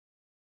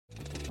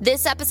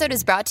This episode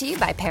is brought to you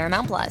by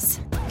Paramount Plus.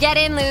 Get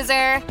in,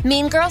 loser!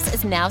 Mean Girls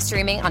is now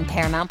streaming on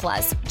Paramount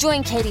Plus.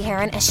 Join Katie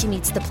Heron as she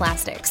meets the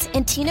plastics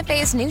in Tina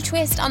Fey's new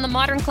twist on the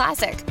modern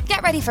classic.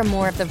 Get ready for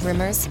more of the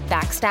rumors,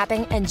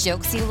 backstabbing, and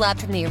jokes you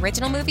loved from the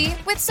original movie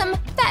with some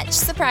fetch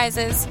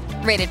surprises.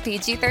 Rated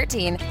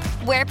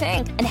PG-13. Wear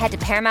pink and head to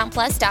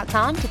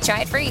ParamountPlus.com to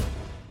try it free.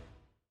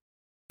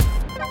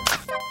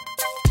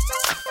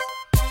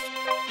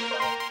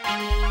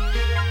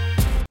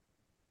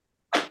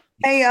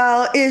 Hey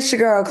y'all, it's your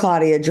girl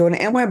Claudia Jordan,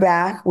 and we're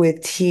back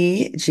with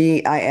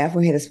TGIF.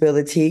 We're here to spill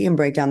the tea and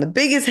break down the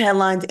biggest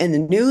headlines in the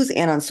news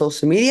and on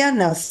social media.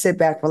 Now sit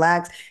back,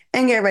 relax,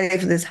 and get ready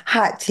for this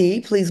hot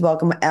tea. Please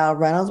welcome Al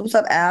Reynolds. What's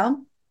up,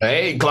 Al?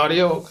 Hey,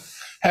 Claudio.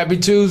 Happy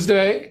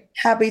Tuesday.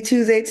 Happy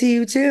Tuesday to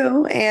you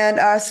too. And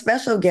our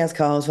special guest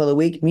co-host for the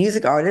week,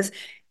 music artist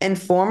and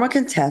former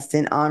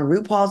contestant on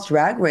RuPaul's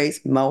Drag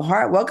Race, Mo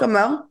Hart. Welcome,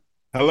 Mo.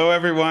 Hello,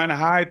 everyone.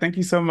 Hi. Thank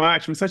you so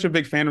much. I'm such a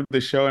big fan of the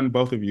show and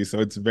both of you,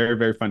 so it's very,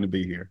 very fun to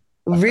be here.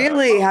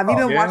 Really? Have you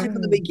been watching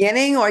from the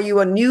beginning, or are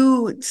you a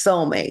new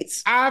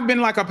soulmate? I've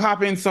been like a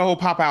pop in soul,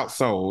 pop out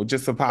soul,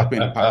 just a pop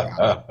in and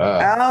pop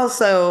out.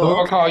 Also,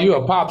 I'll call you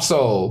a pop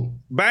soul.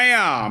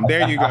 Bam!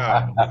 There you go.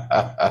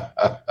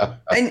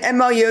 and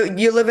Mo,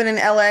 you're living in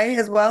LA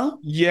as well?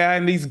 Yeah,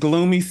 in these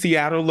gloomy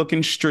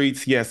Seattle-looking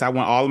streets. Yes, I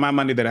want all of my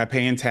money that I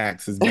pay in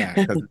taxes back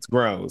because it's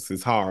gross.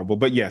 It's horrible.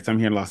 But yes, I'm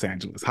here in Los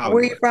Angeles, Hollywood.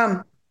 Where are you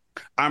from?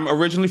 I'm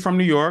originally from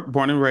New York,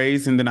 born and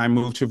raised, and then I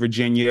moved to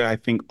Virginia, I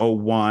think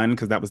 01,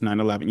 because that was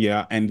 9/11,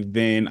 yeah. And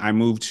then I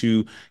moved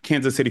to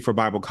Kansas City for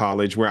Bible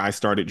college, where I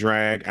started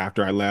drag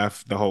after I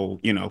left the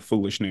whole,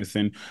 foolishness,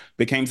 and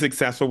became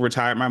successful,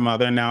 retired my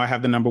mother, and now I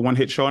have the #1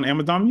 hit show on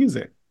Amazon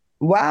Music.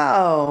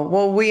 Wow.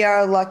 Well, we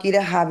are lucky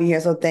to have you here,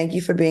 so thank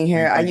you for being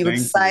here. Are you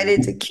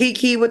excited to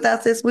kiki with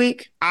us this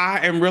week?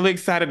 I am really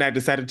excited. I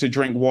decided to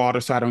drink water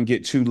so I don't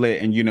get too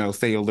lit and,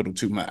 say a little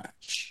too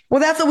much.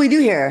 Well, that's what we do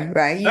here,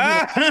 right?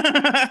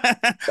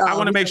 I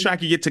want to make sure I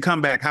can get to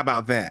come back. How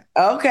about that?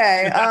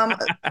 Okay.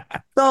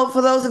 So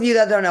for those of you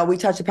that don't know, we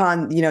touched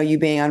upon, you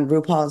being on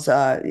RuPaul's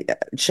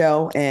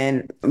show,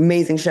 and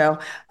amazing show.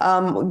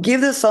 Give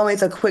the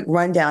Soulmates a quick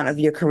rundown of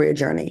your career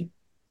journey.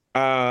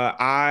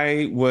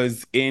 I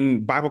was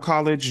in Bible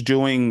college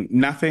doing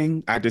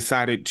nothing. I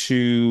decided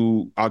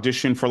to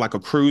audition for like a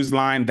cruise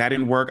line. That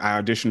didn't work.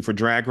 I auditioned for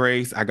Drag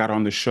Race. I got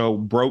on the show,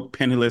 broke,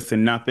 penniless,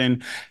 and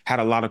nothing. Had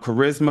a lot of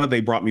charisma.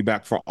 They brought me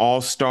back for All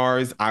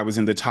Stars. I was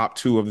in the top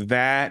 2 of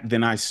that.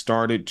 Then I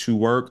started to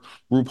work.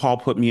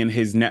 RuPaul put me in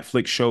his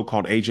Netflix show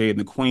called AJ and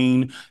the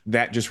Queen.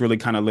 That just really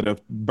kind of lit a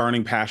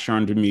burning passion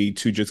under me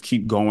to just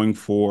keep going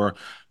for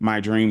my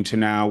dream to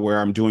now where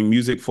I'm doing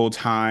music full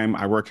time.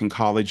 I work in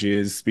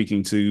colleges,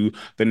 speaking to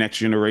the next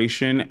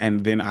generation.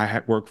 And then I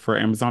had worked for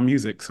Amazon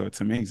Music. So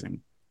it's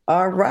amazing.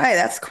 All right.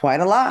 That's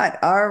quite a lot.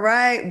 All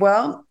right.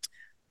 Well,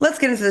 let's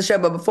get into the show.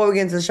 But before we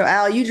get into the show,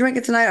 Al, are you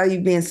drinking tonight, or are you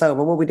being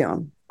sober? What are we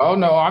doing? Oh,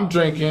 no, I'm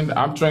drinking.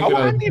 I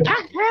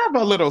have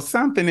a little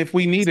something if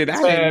we need it. A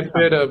tad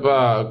bit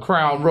of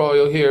Crown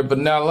Royal here,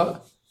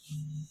 vanilla.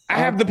 I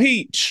have the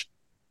peach.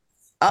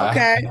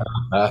 Okay.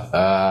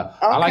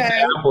 I like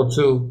the apple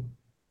too.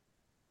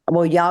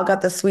 Well, y'all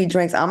got the sweet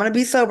drinks. I'm going to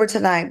be sober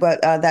tonight,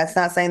 but that's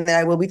not saying that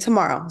I will be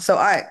tomorrow. So,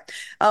 all right.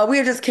 We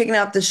are just kicking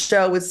off the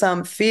show with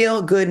some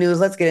feel-good news.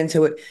 Let's get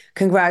into it.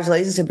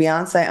 Congratulations to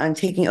Beyonce on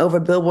taking over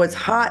Billboard's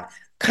Hot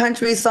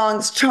Country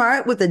Songs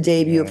chart with the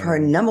debut of her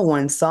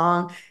 #1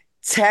 song,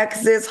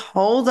 Texas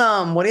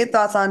Hold'em. What are your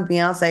thoughts on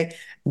Beyonce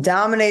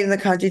dominating the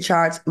country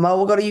charts? Mo,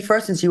 we'll go to you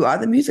first since you are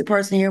the music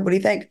person here. What do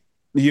you think?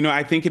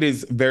 I think it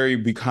is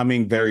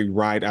becoming very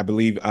right. I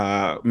believe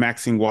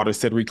Maxine Waters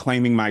said,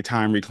 reclaiming my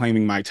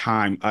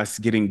time, us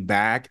getting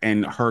back,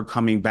 and her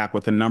coming back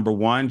with a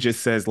 #1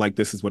 just says like,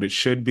 this is what it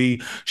should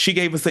be. She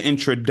gave us an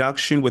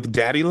introduction with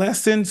Daddy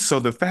Lessons. So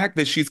the fact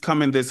that she's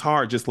coming this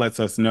hard just lets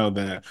us know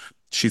that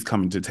she's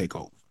coming to take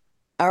over.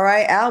 All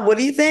right, Al, what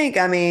do you think?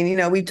 I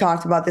mean, we've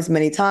talked about this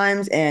many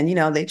times, and,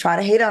 they try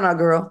to hate on our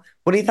girl.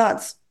 What are your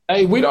thoughts?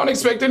 Hey, we don't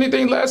expect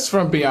anything less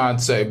from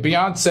Beyonce.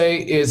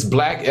 Beyonce is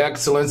Black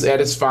excellence at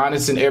its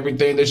finest in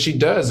everything that she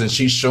does, and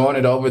she's showing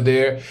it over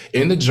there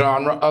in the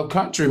genre of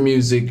country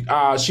music.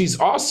 She's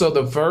also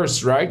the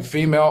first,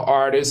 female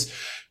artist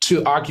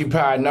to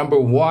occupy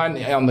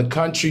 #1 on the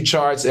country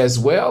charts as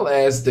well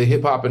as the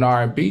hip hop and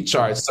R&B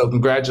charts. So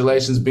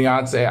congratulations,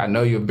 Beyonce. I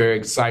know you're very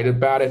excited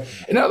about it.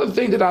 Another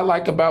thing that I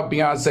like about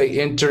Beyonce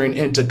entering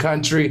into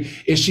country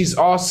is she's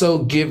also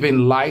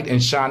giving light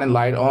and shining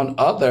light on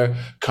other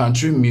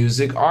country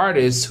music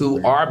artists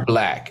who are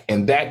Black.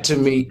 And that to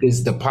me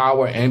is the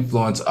power and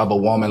influence of a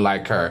woman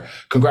like her.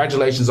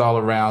 Congratulations all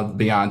around,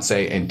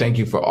 Beyonce. And thank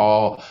you for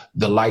all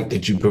the light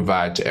that you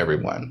provide to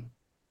everyone.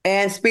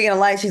 And speaking of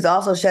light, she's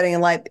also shedding a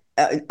light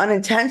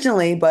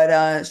unintentionally,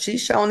 but she's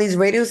showing these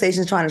radio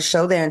stations trying to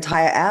show their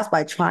entire ass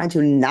by trying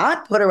to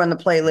not put her on the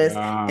playlist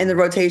in the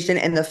rotation.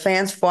 And the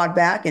fans fought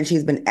back, and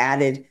she's been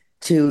added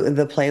to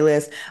the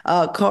playlist.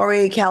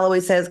 Corey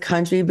Calloway says,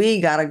 Country B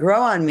gotta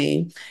grow on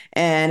me.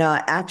 And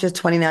actress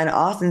 29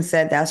 Austin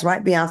said, that's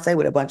right, Beyonce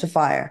with a bunch of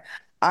fire.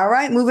 All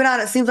right, moving on.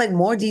 It seems like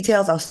more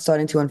details are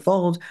starting to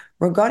unfold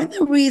regarding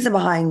the reason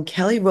behind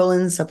Kelly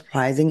Rowland's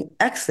surprising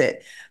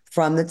exit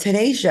from the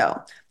Today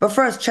Show. But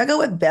first, check out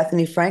what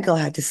Bethany Frankel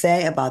had to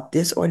say about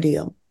this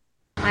ordeal.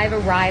 I've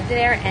arrived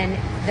there, and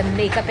the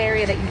makeup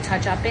area that you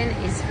touch up in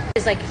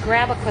is like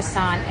grab a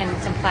croissant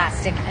and some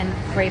plastic and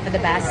pray for the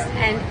best.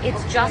 And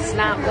it's just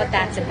not what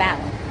that's about.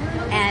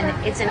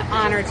 And it's an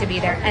honor to be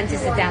there and to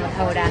sit down with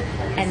Hoda.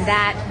 And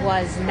that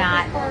was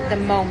not the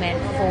moment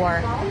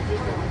for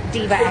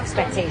diva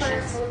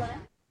expectations.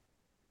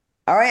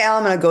 All right, Al,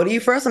 I'm going to go to you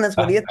first on this.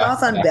 What are your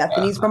thoughts on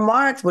Bethany's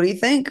remarks? What do you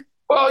think?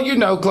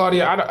 Well,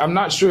 Claudia, I'm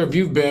not sure if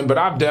you've been, but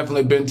I've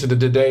definitely been to the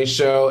Today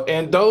Show,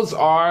 and those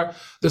are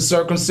the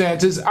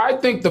circumstances. I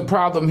think the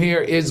problem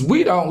here is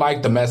we don't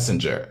like the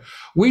messenger.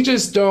 We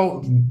just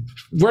don't,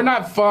 we're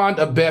not fond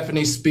of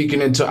Bethany speaking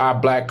into our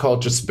Black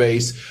culture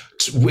space,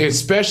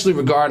 especially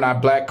regarding our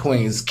Black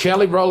queens.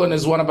 Kelly Rowland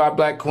is one of our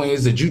Black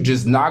queens that you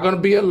just not going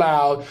to be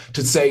allowed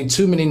to say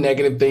too many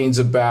negative things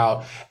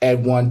about at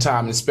one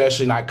time,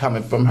 especially not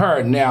coming from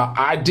her. Now,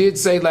 I did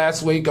say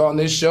last week on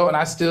this show, and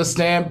I still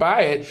stand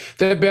by it,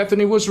 that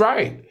Bethany was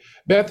right.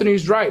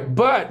 Bethany's right,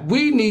 but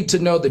we need to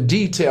know the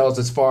details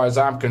as far as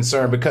I'm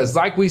concerned, because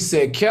like we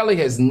said, Kelly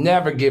has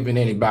never given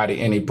anybody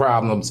any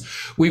problems.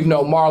 We've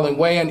known Marlon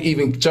Wayans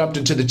even jumped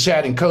into the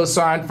chat and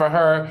co-signed for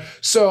her.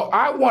 So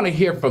I want to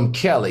hear from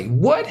Kelly.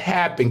 What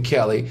happened,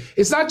 Kelly?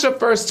 It's not your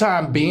first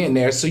time being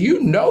there, so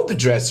you know the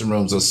dressing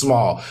rooms are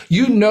small.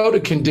 You know the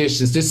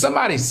conditions. Did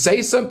somebody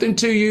say something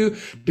to you?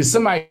 Did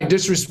somebody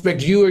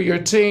disrespect you or your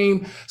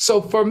team?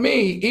 So for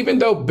me, even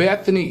though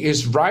Bethany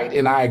is right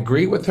and I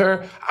agree with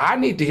her, I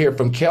need to hear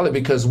from Kelly,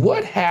 because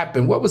what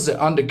happened? What was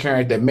the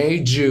undercurrent that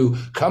made you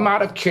come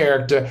out of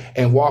character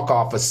and walk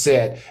off a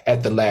set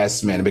at the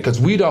last minute?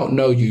 Because we don't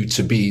know you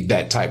to be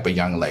that type of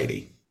young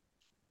lady.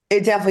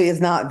 It definitely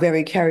is not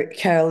very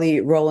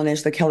Kelly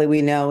Rowland-ish, the Kelly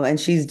we know, and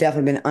she's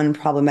definitely been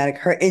unproblematic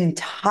her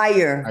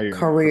entire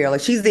career.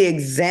 Like, she's the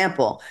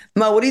example.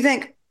 Mo, what do you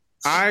think?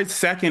 I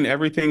second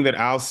everything that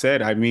Al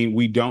said. I mean,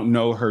 we don't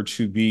know her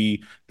to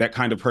be that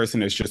kind of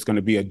person that's just going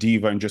to be a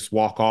diva and just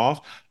walk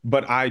off.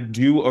 But I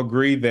do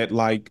agree that,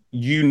 like,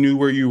 you knew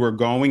where you were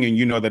going, and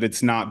you know that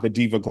it's not the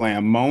diva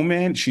glam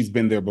moment. She's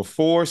been there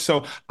before.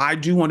 So I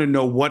do want to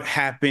know what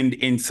happened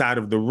inside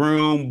of the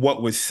room,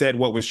 what was said,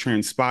 what was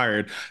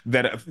transpired,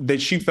 that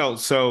she felt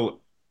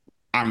so,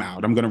 I'm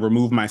out. I'm going to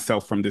remove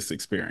myself from this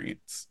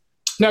experience.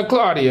 Now,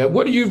 Claudia,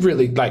 what do you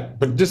really like?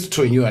 But this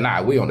between you and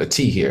I, we on the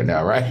T here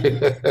now, right?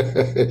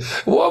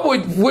 What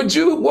would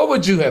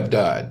you have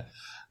done?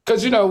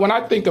 Because, when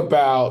I think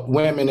about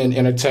women in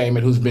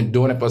entertainment who's been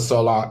doing it for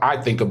so long,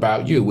 I think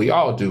about you. We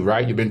all do,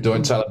 right? You've been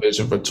doing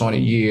television for 20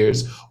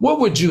 years.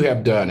 What would you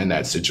have done in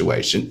that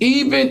situation,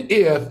 even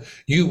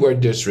if you were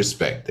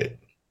disrespected?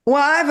 Well,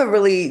 I have a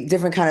really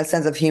different kind of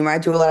sense of humor. I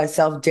do a lot of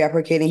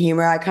self-deprecating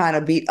humor. I kind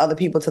of beat other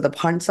people to the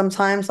punch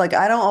sometimes. Like,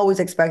 I don't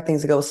always expect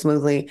things to go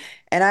smoothly,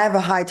 and I have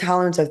a high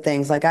tolerance of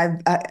things. Like, I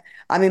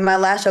mean, my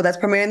last show that's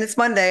premiering this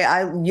Monday,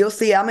 you'll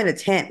see I'm in a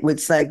tent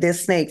with, like,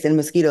 there's snakes and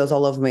mosquitoes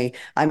all over me.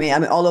 I mean,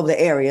 all over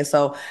the area.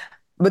 So,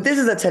 but this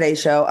is a Today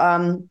Show.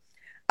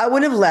 I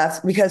wouldn't have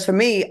left, because for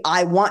me,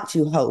 I want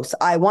to host.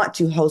 I want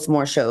to host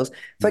more shows.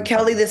 For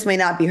Kelly, this may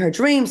not be her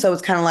dream. So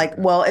it's kind of like,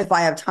 well, if I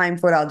have time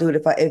for it, I'll do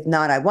it. If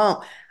not, I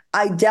won't.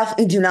 I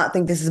definitely do not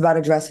think this is about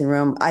a dressing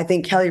room. I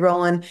think Kelly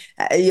Rowland,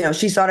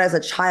 she started as a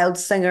child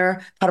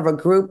singer, part of a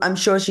group. I'm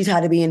sure she's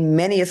had to be in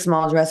many a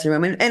small dressing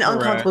room and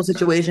uncomfortable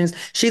situations.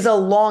 She's a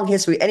long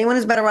history. Anyone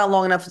who's been around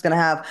long enough is going to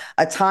have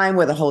a time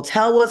where the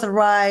hotel wasn't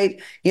right,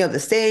 the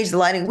stage, the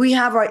lighting. We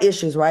have our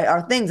issues, right?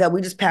 Our things that we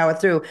just power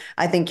through.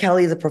 I think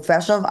Kelly is a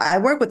professional. I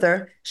work with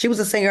her. She was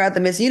a singer at the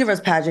Miss Universe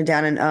pageant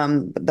down in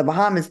the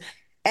Bahamas.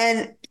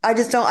 And I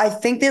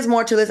think there's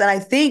more to this. And I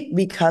think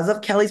because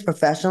of Kelly's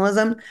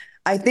professionalism,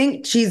 I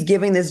think she's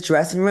giving this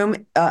dressing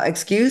room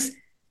excuse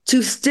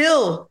to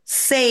still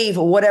save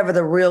whatever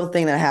the real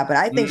thing that happened.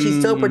 I think she's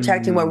still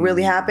protecting what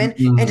really happened,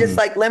 and just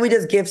like, let me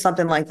just give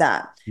something like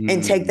that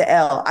and take the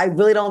L. I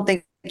really don't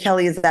think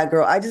Kelly is that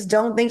girl. I just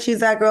don't think she's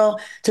that girl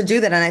to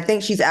do that. And I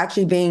think she's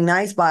actually being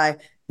nice by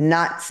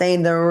not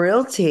saying the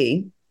real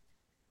tea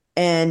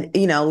and,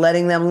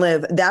 letting them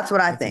live. That's what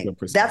I think.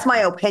 That's my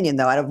opinion,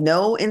 though. I have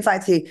no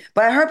inside tea.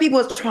 But I heard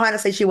people trying to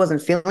say she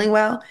wasn't feeling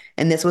well,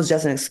 and this was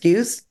just an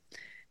excuse.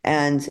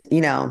 And,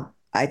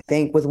 I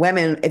think with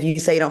women, if you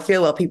say you don't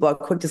feel well, people are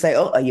quick to say,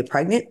 oh, are you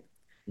pregnant?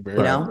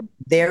 Right.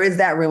 There is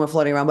that rumor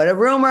floating around, but a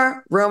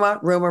rumor.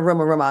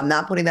 I'm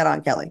not putting that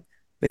on Kelly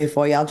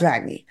before y'all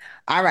drag me.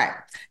 All right.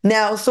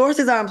 Now,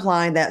 sources are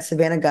implying that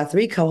Savannah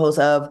Guthrie, co-host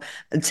of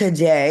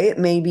Today,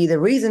 may be the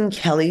reason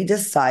Kelly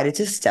decided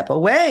to step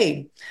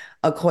away.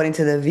 According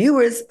to the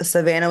viewers,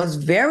 Savannah was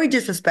very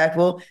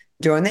disrespectful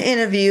during the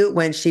interview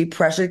when she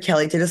pressured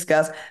Kelly to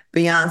discuss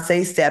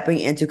Beyonce stepping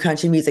into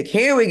country music.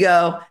 Here we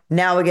go.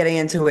 Now we're getting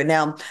into it.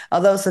 Now,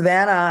 although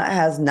Savannah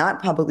has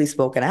not publicly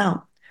spoken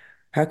out,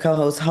 her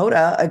co-host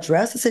Hoda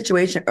addressed the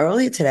situation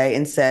earlier today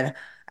and said,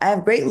 I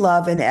have great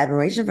love and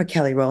admiration for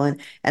Kelly Rowland,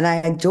 and I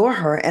adore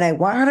her, and I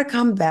want her to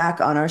come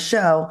back on our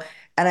show,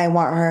 and I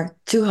want her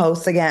to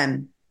host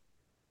again.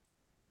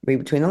 Read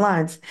between the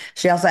lines.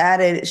 She also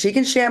added, she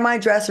can share my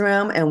dressing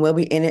room and we'll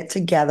be in it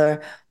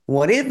together.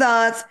 What are your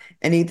thoughts?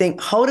 And do you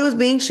think Hoda was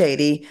being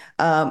shady?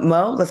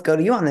 Mo, let's go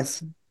to you on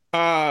this.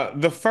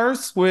 The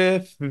first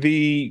with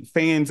the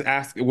fans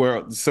asking,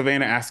 well,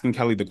 Savannah asking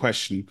Kelly the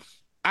question.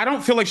 I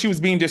don't feel like she was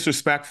being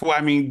disrespectful. I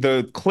mean,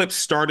 the clip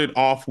started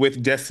off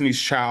with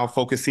Destiny's Child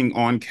focusing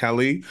on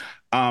Kelly.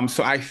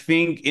 So I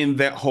think in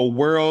that whole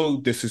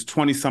world, this is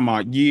 20 some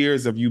odd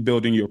years of you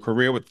building your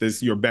career with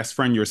this, your best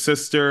friend, your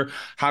sister.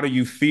 How do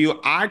you feel?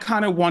 I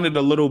kind of wanted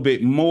a little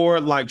bit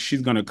more like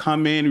she's going to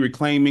come in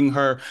reclaiming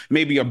her,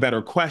 maybe a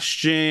better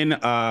question.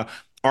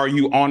 Are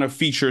you on a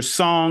feature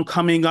song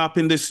coming up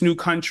in this new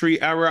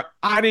country era?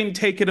 I didn't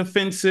take it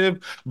offensive,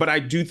 but I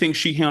do think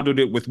she handled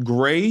it with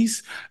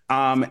grace.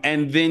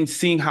 And then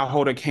seeing how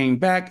Hoda came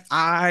back,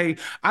 I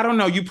don't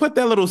know. You put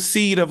that little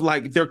seed of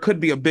like there could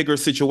be a bigger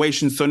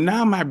situation. So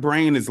now my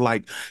brain is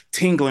like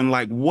tingling.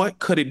 Like what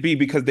could it be?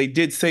 Because they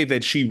did say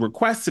that she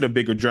requested a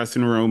bigger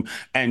dressing room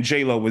and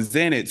J Lo was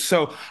in it.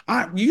 So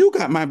you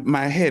got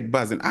my head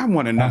buzzing. I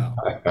want to know.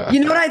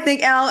 You know what I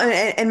think, Al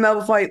and Mel,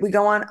 before we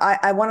go on,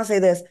 I want to say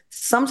this.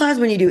 Sometimes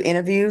when you do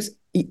interviews,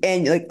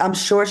 and like I'm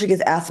sure she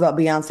gets asked about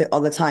Beyonce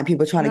all the time,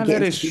 people trying to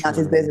get into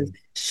Beyonce's business.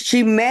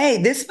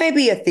 This may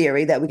be a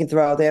theory that we can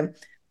throw out there.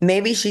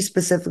 Maybe she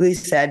specifically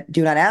said,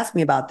 do not ask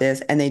me about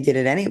this. And they did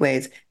it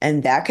anyways.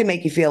 And that could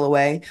make you feel a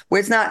way where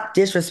it's not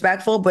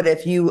disrespectful. But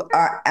if you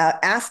are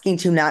asking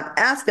to not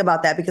ask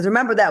about that, because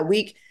remember that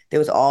week, there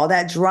was all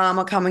that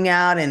drama coming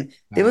out and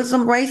there was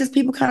some racist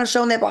people kind of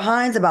showing their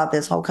behinds about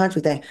this whole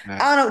country thing.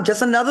 I don't know,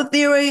 just another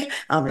theory.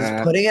 I'm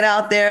just putting it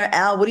out there.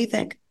 Al, what do you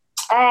think?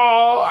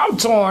 Oh, I'm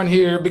torn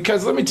here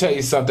because let me tell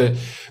you something.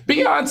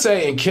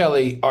 Beyonce and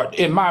Kelly are,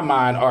 in my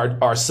mind,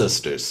 are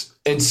sisters.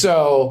 And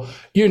so,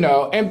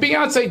 and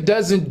Beyonce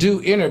doesn't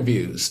do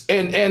interviews.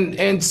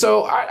 And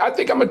so I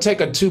think I'm going to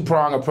take a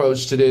two-prong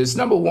approach to this.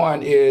 Number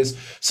one is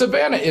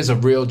Savannah is a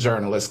real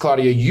journalist.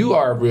 Claudia, you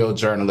are a real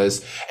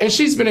journalist. And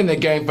she's been in the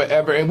game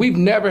forever. And we've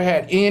never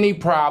had any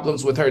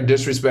problems with her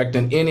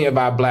disrespecting any of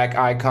our Black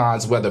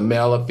icons, whether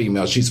male or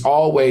female. She's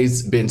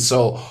always been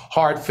so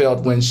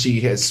heartfelt when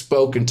she has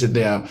spoken to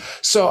them.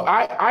 So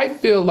I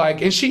feel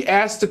like, and she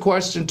asked the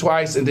question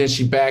twice and then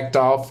she backed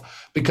off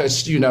because,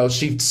 she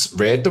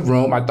read the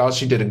room. I thought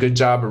she did a good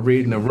job of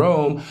reading the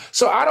room.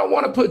 So I don't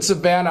want to put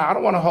Savannah, I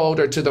don't want to hold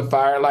her to the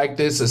fire like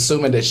this,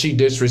 assuming that she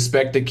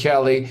disrespected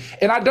Kelly.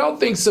 And I don't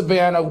think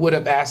Savannah would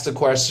have asked the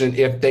question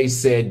if they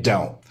said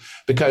don't.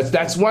 Because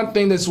that's one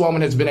thing this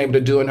woman has been able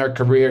to do in her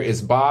career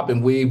is bob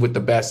and weave with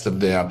the best of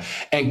them.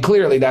 And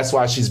clearly that's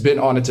why she's been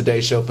on the Today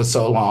Show for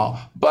so long.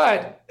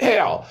 But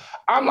hell,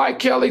 I'm like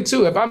Kelly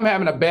too. If I'm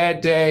having a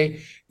bad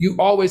day, you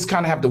always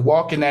kind of have to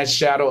walk in that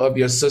shadow of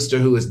your sister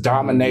who has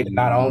dominated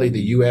not only the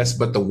US,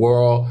 but the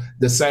world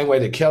the same way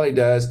that Kelly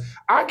does.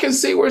 I can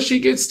see where she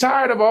gets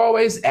tired of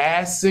always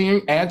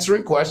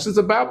answering questions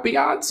about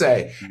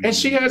Beyonce. And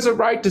she has a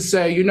right to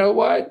say, you know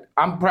what?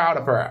 I'm proud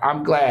of her.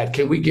 I'm glad.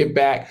 Can we get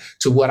back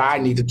to what I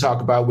need to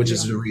talk about, which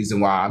is the reason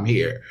why I'm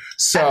here?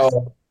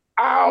 So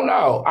I don't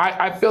know.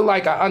 I feel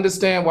like I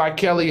understand why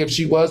Kelly, if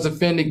she was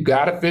offended,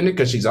 got offended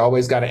because she's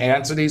always got to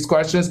answer these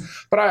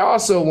questions. But I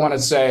also want to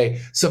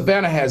say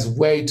Savannah has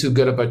way too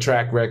good of a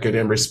track record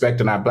in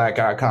respecting our Black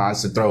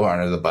icons to throw her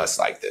under the bus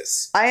like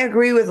this. I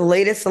agree with the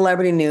latest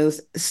celebrity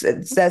news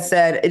that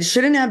said it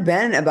shouldn't have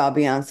been about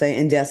Beyonce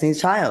and Destiny's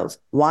Child.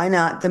 Why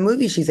not the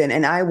movie she's in?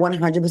 And I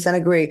 100%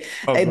 agree.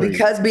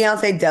 Because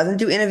Beyonce doesn't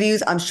do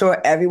interviews, I'm sure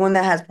everyone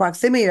that has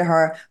proximity to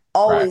her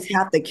always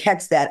have to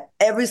catch that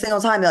every single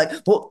time. They're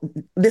like, well,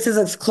 this is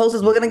as close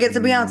as we're going to get to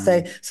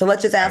Beyonce. So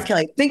let's just ask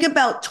Kelly. Think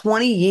about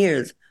 20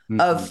 years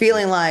of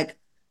feeling like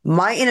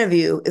my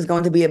interview is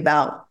going to be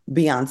about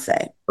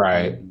Beyonce.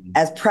 Right.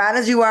 As proud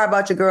as you are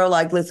about your girl,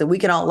 like, listen, we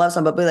can all love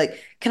someone, but be like,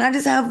 can I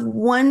just have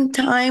one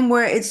time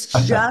where it's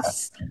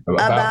just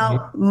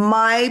about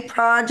my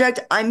project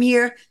I'm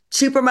here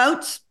to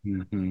promote?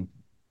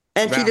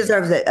 And she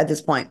deserves it at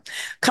this point.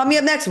 Coming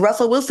up next,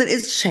 Russell Wilson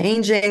is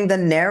changing the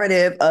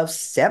narrative of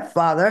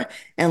Stepfather.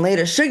 And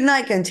later, Suge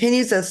Knight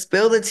continues to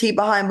spill the tea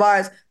behind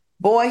bars.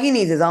 Boy, he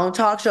needs his own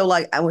talk show.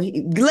 Like,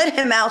 let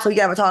him out so he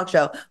can have a talk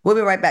show. We'll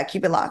be right back.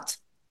 Keep it locked.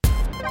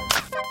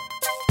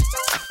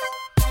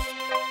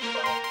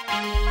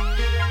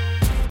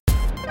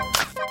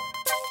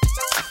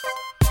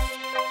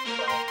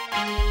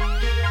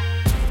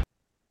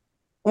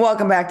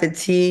 Welcome back to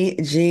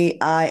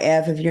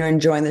TGIF. If you're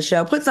enjoying the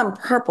show, put some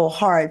purple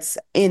hearts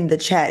in the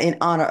chat in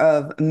honor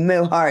of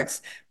Mo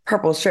Hart's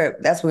purple shirt.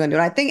 That's what we're going to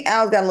do. And I think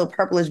Al's got a little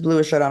purplish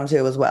bluish shirt on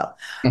too as well.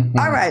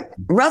 All right.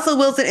 Russell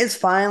Wilson is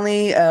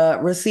finally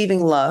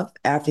receiving love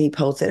after he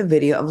posted a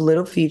video of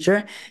Little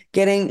Future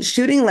getting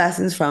shooting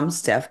lessons from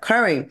Steph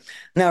Curry.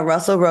 Now,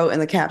 Russell wrote in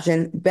the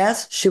caption,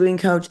 best shooting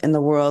coach in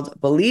the world.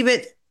 Believe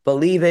it,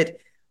 believe it.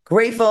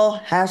 Grateful,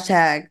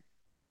 hashtag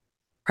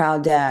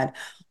proud dad.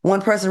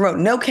 One person wrote,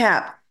 no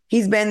cap.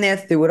 He's been there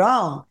through it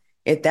all.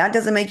 If that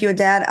doesn't make you a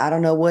dad, I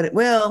don't know what it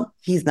will.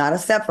 He's not a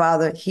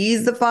stepfather.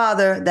 He's the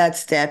father that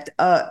stepped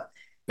up.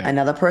 Yeah.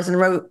 Another person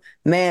wrote,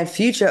 man,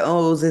 Future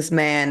owes this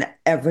man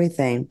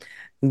everything.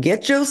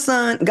 got your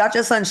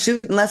son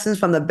shooting lessons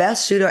from the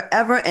best shooter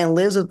ever and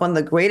lives with one of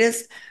the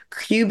greatest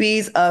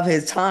QBs of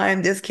his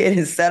time. This kid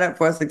is set up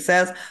for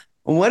success.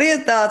 What are your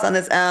thoughts on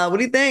this, Al? What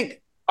do you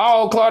think?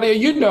 Oh, Claudia,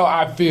 you know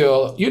how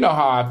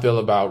I feel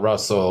about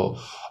Russell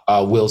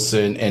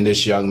Wilson and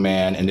this young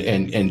man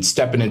and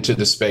stepping into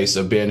the space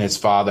of being his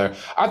father.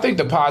 I think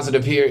the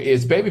positive here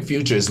is Baby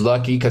Future is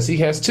lucky because he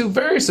has two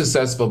very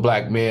successful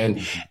black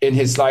men in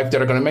his life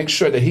that are going to make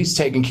sure that he's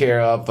taken care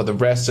of for the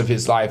rest of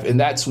his life. And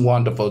that's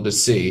wonderful to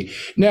see.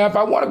 Now, if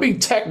I want to be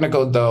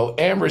technical, though,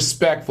 and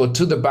respectful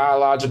to the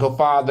biological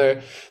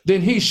father,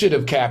 then he should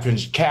have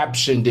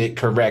captioned it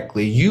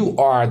correctly. You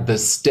are the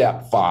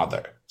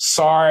stepfather.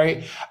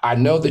 Sorry, I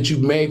know that you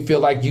may feel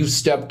like you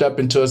stepped up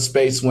into a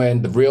space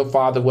when the real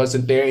father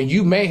wasn't there, and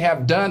you may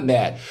have done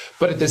that.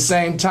 But at the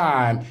same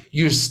time,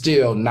 you're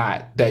still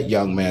not that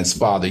young man's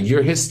father.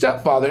 You're his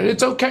stepfather, and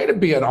it's okay to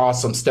be an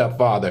awesome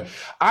stepfather.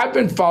 I've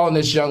been following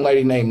this young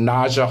lady named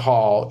Naja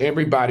Hall.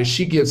 Everybody,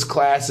 she gives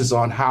classes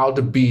on how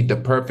to be the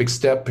perfect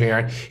step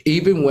parent,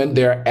 even when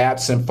they're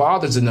absent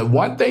fathers. And the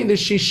one thing that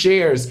she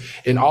shares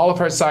in all of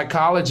her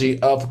psychology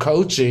of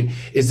coaching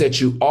is that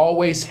you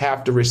always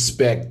have to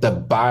respect the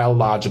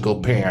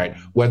biological parent,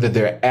 whether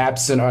they're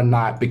absent or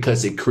not,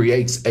 because it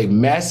creates a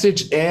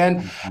message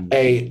and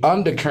a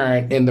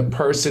undercurrent in the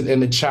person, in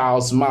the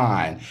child's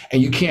mind.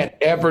 And you can't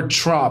ever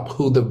trump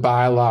who the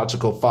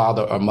biological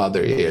father or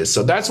mother is.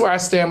 So that's where I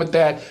stand with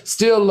that.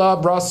 Still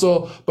love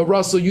Russell, but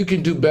Russell, you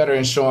can do better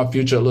in showing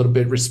Future a little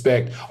bit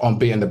respect on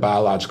being the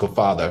biological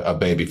father of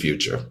Baby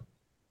Future.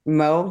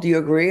 Mo, do you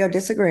agree or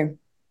disagree?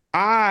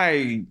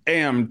 I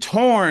am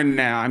torn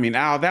now. I mean,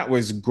 Al, that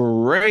was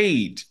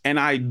great. And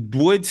I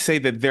would say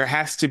that there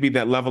has to be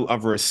that level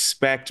of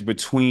respect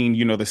between,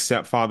 the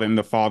stepfather and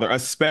the father,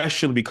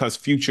 especially because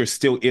Future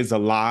still is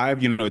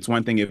alive. It's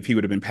one thing if he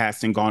would have been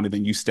passed and gone and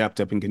then you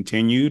stepped up and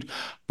continued.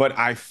 But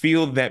I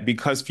feel that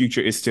because Future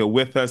is still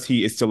with us,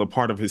 he is still a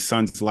part of his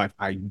son's life.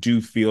 I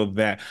do feel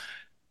that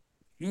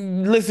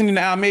listening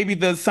now, maybe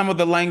some of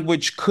the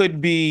language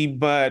could be,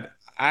 but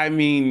I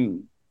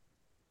mean,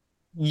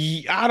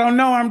 I don't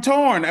know. I'm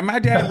torn. And my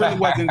dad really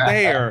wasn't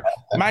there.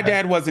 My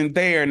dad wasn't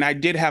there, and I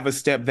did have a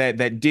step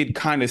that did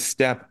kind of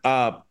step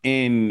up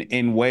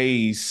in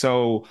ways.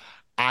 So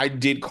I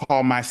did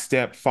call my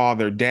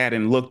stepfather dad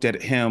and looked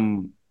at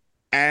him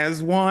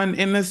as one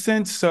in a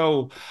sense.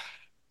 So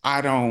I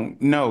don't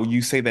know.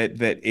 You say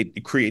that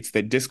it creates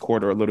that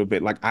discord or a little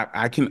bit. Like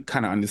I can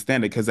kind of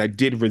understand it because I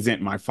did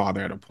resent my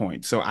father at a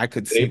point. So I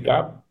could see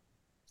that.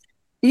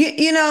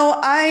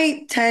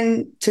 I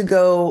tend to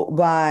go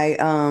by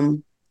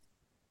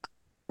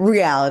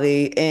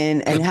reality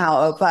and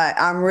how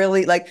I'm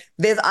really like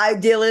there's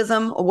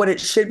idealism of what it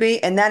should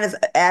be, and that is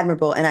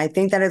admirable. And I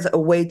think that is a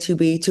way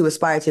to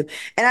aspire to.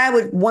 And I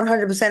would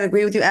 100%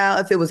 agree with you, Al,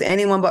 if it was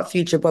anyone but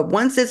Future. But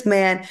once this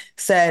man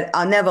said,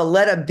 "I'll never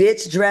let a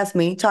bitch dress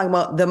me," talking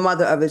about the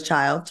mother of his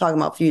child, talking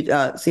about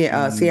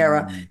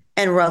Sierra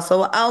and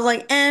Russell, I was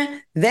like, eh.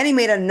 Then he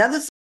made another.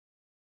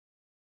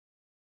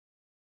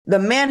 The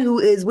man who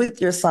is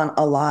with your son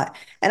a lot.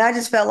 And I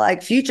just felt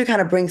like Future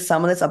kind of brings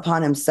some of this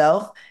upon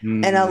himself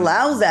and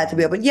allows that to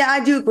be open. Yeah,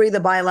 I do agree the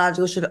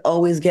biological should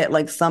always get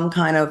like some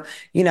kind of,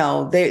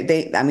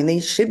 they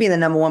should be in the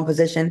number one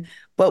position.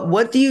 But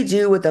what do you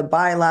do with a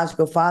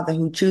biological father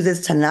who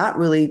chooses to not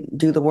really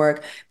do the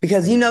work?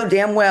 Because you know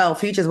damn well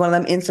Future's one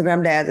of them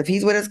Instagram dads. If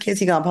he's with his kids,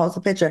 he's gonna post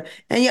a picture.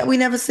 And yet we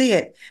never see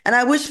it. And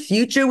I wish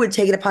Future would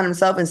take it upon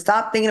himself and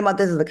stop thinking about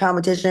this as a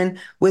competition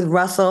with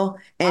Russell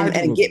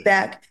and get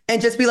back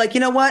and just be like, you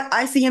know what?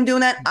 I see him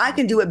doing that. I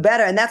can do it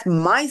better. And that's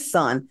my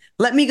son.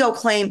 Let me go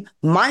claim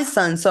my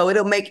son. So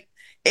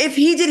if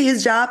he did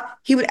his job,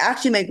 he would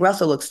actually make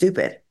Russell look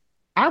stupid.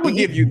 I would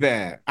give you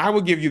that. I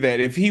would give you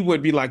that. If he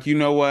would be like, you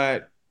know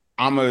what?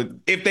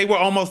 If they were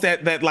almost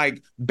at that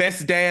like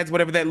Best Dads,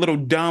 whatever that little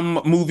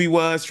dumb movie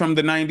was from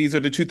the 90s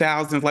or the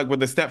 2000s, like where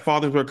the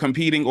stepfathers were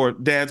competing or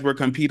dads were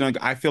competing, like,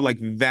 I feel like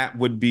that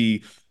would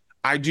be,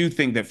 I do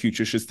think that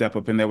Future should step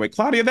up in that way.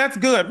 Claudia, that's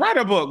good. Write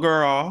a book,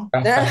 girl.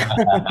 Well,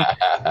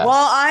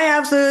 I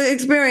have some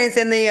experience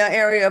in the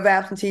area of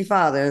absentee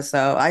fathers.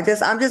 So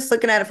I'm just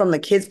looking at it from the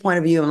kid's point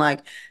of view and like,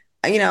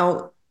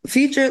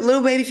 Future,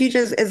 little baby Future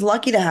is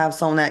lucky to have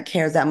someone that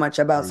cares that much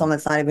about someone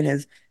that's not even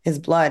his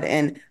blood.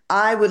 And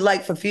I would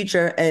like for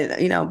Future,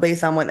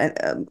 based on what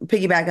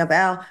piggyback up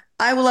Al,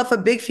 I would love for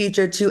Big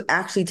Future to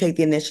actually take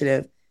the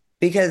initiative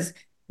because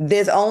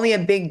there's only a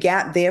big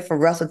gap there for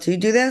Russell to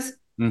do this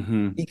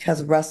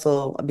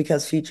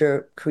because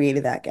Future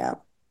created that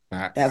gap.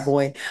 That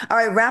void. All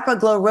right, rapper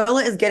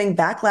Glorilla is getting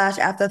backlash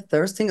after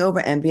thirsting over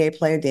NBA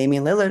player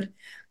Damian Lillard.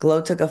 Glow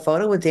took a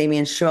photo with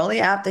Damian shortly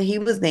after he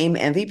was named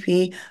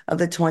MVP of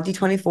the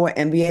 2024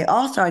 NBA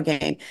All-Star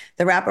Game.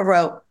 The rapper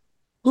wrote,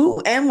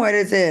 "Who N-word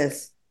is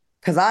this?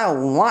 Because I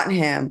want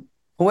him.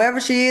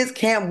 Whoever she is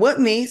can't whip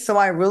me, so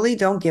I really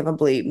don't give a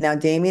bleep." Now,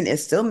 Damian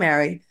is still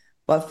married,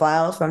 but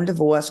filed for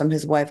divorce from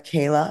his wife,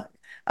 Kayla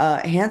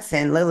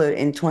Hansen Lillard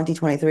in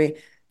 2023.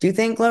 Do you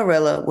think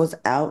Glorilla was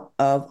out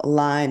of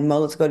line? Mo,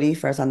 let's go to you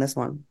first on this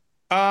one.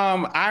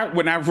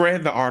 When I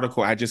read the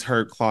article, I just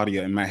heard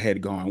Claudia in my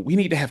head going, "We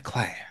need to have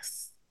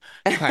class,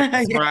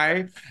 Yeah.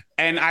 right?"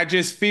 And I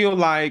just feel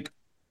like,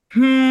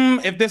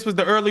 if this was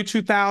the early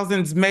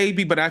 2000s,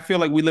 maybe, but I feel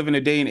like we live in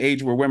a day and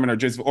age where women are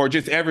just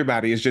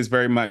everybody is just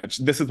very much,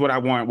 this is what I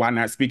want, why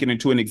not speak it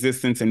into an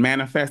existence and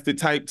manifest it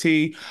type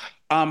T.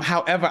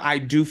 However, I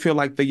do feel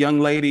like the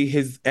young lady,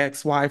 his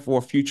ex-wife or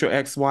future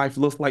ex-wife,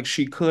 looks like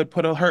she could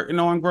put a hurting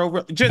on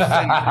Grover. Just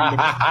saying.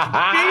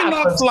 She For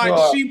looks like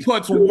sure. she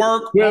puts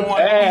work Good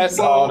on ass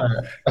on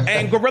people. her.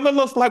 And Gorilla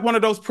looks like one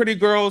of those pretty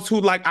girls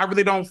who, like, I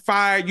really don't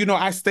fight.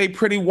 I stay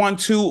pretty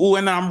 1-2, ooh,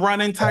 and I'm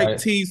running type Right.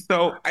 T.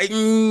 So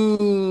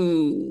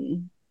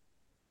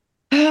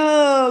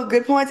Oh,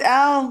 good points,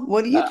 Al.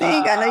 What do you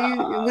think?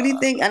 What do you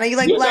think? I know you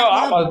like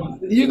Black Love.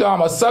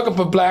 I'm a sucker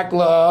for black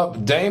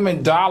love.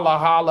 Damon Dollar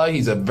Holla,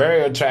 he's a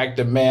very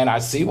attractive man. I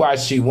see why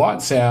she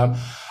wants him.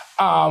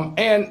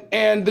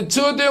 And the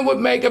two of them would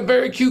make a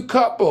very cute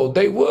couple.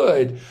 They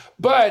would.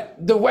 But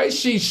the way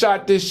she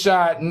shot this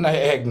shot,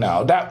 heck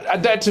no.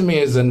 That to me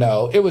is a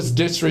no. It was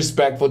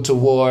disrespectful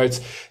towards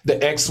the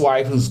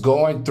ex-wife who's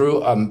going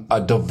through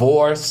a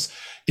divorce.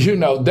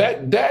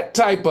 That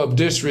type of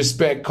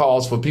disrespect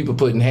calls for people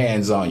putting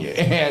hands on you.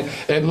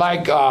 And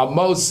like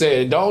Mo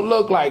said, don't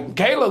look like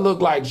Kayla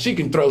looked like she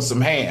can throw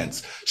some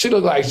hands. She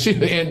looked like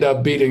she'd end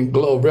up beating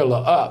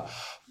Glorilla up.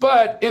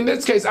 But in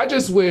this case, I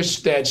just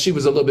wish that she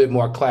was a little bit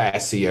more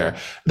classier.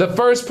 The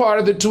first part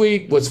of the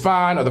tweet was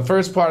fine, or the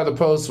first part of the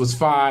post was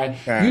fine.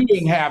 Yeah. You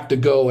didn't have to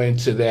go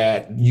into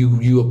that.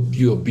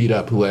 You'll beat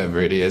up whoever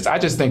it is. I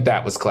just think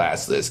that was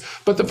classless.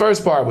 But the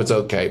first part was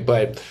okay.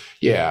 But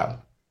yeah.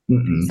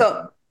 Mm-mm.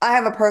 So I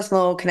have a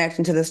personal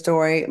connection to this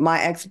story. My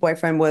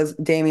ex-boyfriend was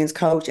Damien's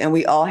coach, and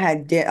we all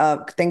had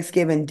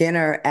Thanksgiving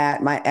dinner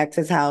at my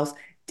ex's house.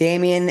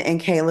 Damien and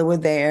Kayla were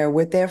there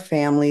with their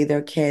family,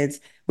 their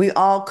kids. We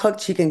all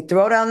cooked. She can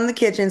throw down in the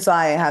kitchen, so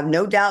I have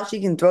no doubt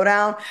she can throw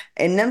down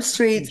in them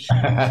streets.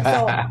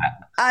 So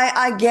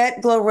I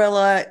get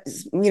Glorilla.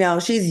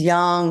 She's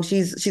young.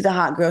 She's a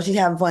hot girl. She's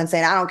having fun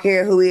saying, I don't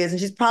care who he is. And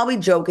she's probably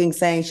joking,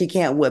 saying she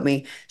can't whip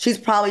me. She's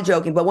probably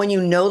joking. But when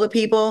you know the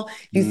people,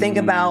 you think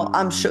about,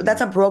 I'm sure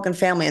that's a broken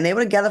family. And they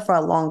were together for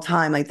a long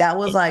time. Like that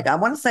was like, I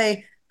want to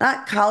say,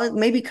 not college,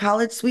 maybe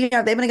college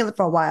sweetheart. They've been together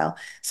for a while.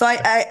 So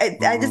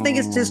I just think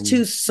it's just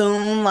too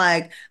soon.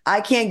 Like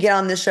I can't get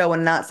on this show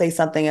and not say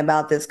something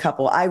about this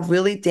couple.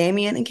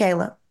 Damien and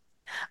Kayla,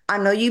 I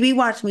know you be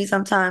watching me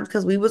sometimes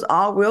because we was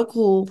all real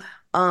cool.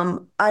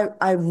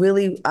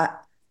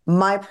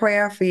 My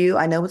prayer for you,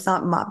 I know it's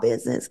not my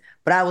business,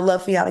 but I would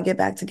love for y'all to get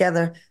back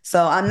together.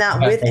 So I'm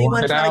not with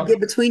anyone trying to get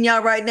between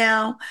y'all right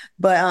now,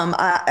 but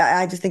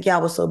I just think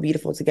y'all were so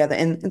beautiful together.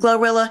 And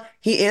Glorilla,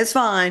 he is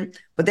fine,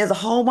 but there's a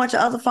whole bunch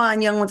of other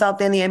fine young ones out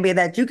there in the NBA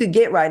that you could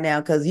get right now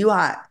because you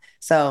hot.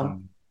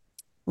 So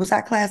was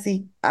that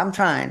classy? I'm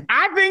trying.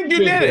 I think you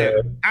did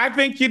it. I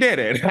think you did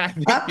it. I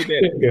think you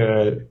did it.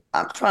 Good.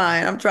 I'm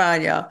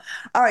trying, y'all.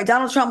 All right,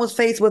 Donald Trump was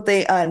faced with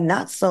a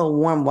not so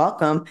warm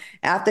welcome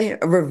after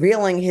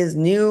revealing his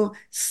new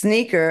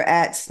sneaker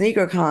at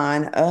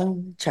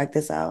SneakerCon. Check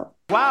this out.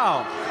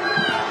 Wow,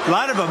 a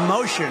lot of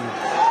emotion.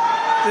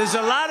 There's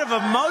a lot of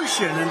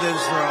emotion in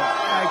this room.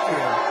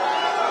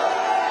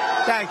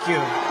 Thank you.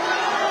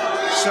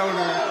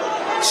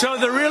 So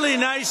the really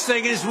nice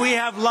thing is we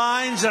have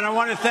lines, and I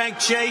want to thank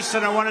Chase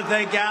and I want to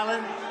thank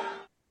Alan.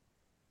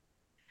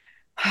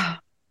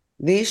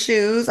 These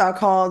shoes are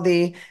called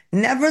the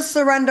Never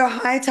Surrender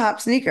High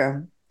Top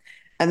sneaker,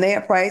 and they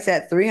are priced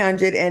at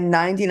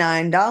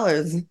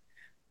 $399.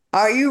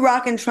 Are you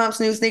rocking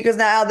Trump's new sneakers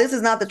now? This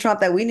is not the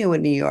Trump that we knew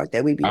in New York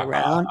that we'd be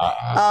around.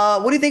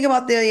 What do you think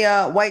about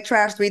the white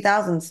trash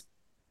 3000s?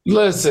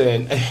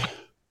 Listen,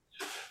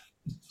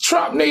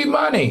 Trump need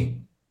money.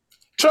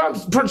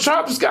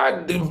 Trump's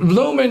got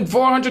looming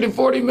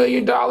 $440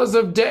 million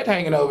of debt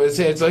hanging over his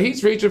head, so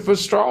he's reaching for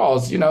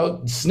straws.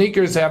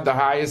 Sneakers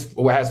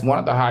has one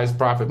of the highest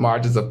profit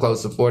margins of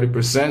close to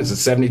 40%. It's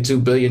a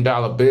 $72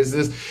 billion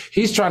business.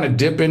 He's trying to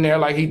dip in there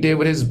like he did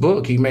with his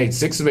book. He made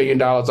 $6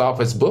 million off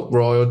his book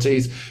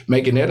royalties,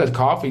 making it a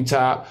coffee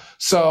top.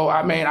 So,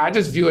 I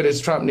just view it as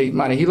Trump need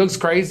money. He looks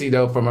crazy,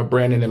 though, from a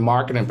branding and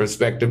marketing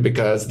perspective,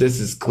 because this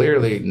is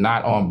clearly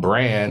not on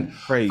brand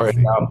for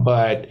him.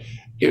 But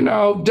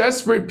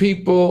desperate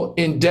people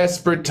in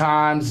desperate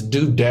times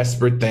do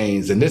desperate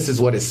things. And this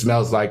is what it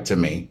smells like to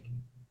me.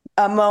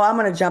 Mo, I'm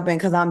going to jump in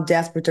because I'm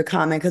desperate to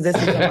comment because this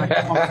is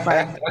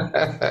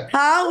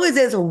how is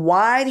this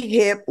wide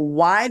hip,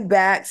 wide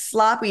back,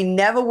 sloppy,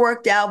 never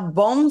worked out,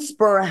 bone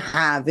spur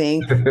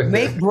having,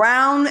 make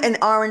brown and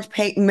orange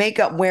paint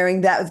makeup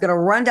wearing that is going to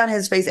run down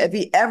his face if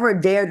he ever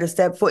dared to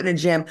step foot in a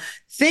gym,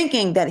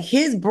 thinking that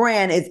his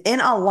brand is in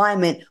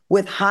alignment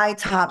with high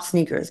top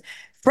sneakers?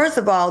 First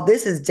of all,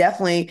 this is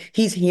definitely,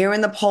 he's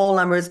hearing the poll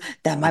numbers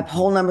that my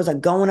poll numbers are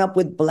going up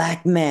with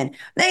black men.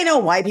 There ain't no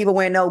white people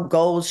wearing no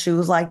gold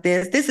shoes like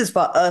this. This is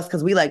for us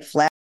because we like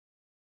flat.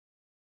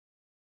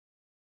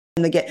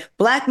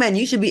 Black men,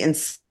 you should be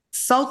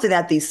insulted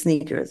at these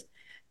sneakers.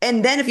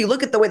 And then if you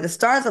look at the way the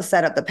stars are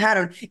set up, the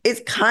pattern,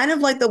 it's kind of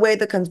like the way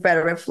the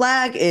Confederate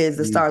flag is,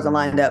 the stars are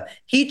lined up.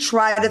 He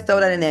tried to throw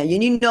that in there. And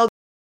you know,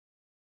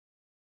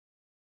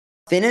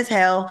 thin as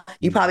hell.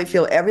 You probably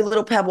feel every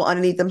little pebble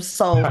underneath them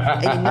soles.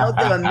 And you know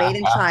they were made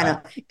in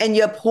China. And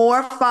your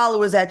poor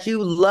followers that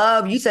you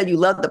love, you said you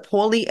love the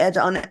poorly and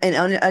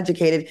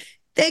uneducated.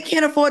 They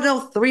can't afford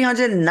those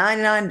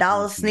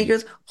 $399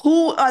 sneakers.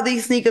 Who are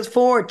these sneakers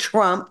for,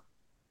 Trump?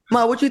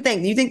 Mo, what you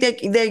think? Do you think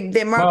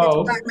they market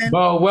to black men?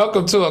 Mo,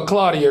 welcome to a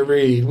Claudia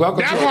Reed.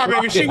 Welcome That to part,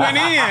 baby. She went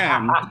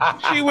in.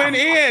 She went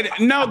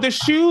in. No, the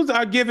shoes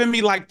are giving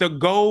me like the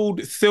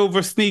gold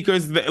silver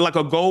sneakers, like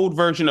a gold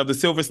version of the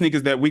silver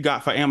sneakers that we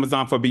got for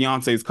Amazon for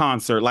Beyonce's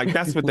concert. Like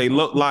that's what they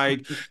look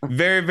like.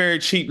 Very, very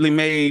cheaply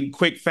made,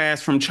 quick,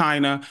 fast from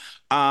China.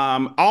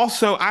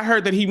 Also, I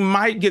heard that he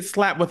might get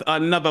slapped with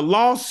another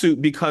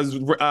lawsuit because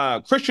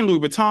Christian Louis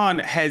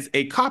Vuitton has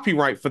a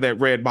copyright for that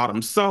red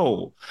bottom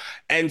sole.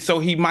 And so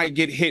he might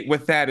get hit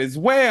with that as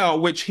well,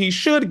 which he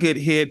should get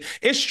hit.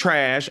 It's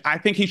trash. I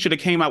think he should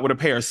have came out with a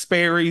pair of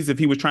Sperry's if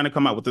he was trying to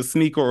come out with a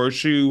sneaker or a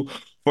shoe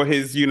for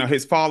his,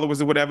 his followers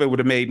or whatever. It would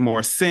have made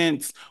more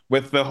sense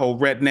with the whole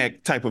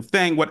redneck type of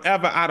thing.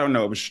 Whatever, I don't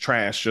know. It was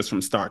trash just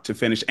from start to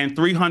finish. And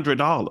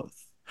 $300.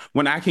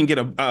 When I can get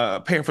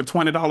a pair for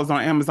 $20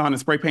 on Amazon and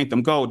spray paint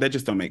them gold, that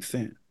just don't make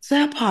sense.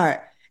 That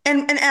part.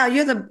 And Al,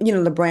 you're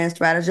the brand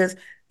strategist.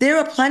 There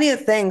are plenty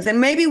of things,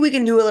 and maybe we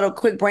can do a little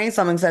quick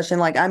brainstorming session.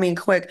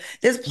 Quick.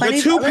 There's plenty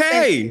of other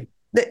things.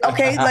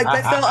 Okay, like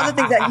there's still other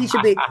things that he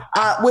should be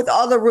with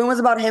all the rumors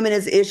about him and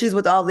his issues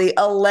with all the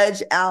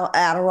alleged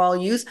Adderall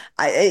use,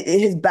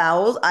 his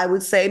bowels. I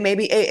would say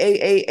maybe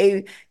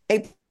a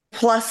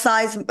plus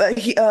size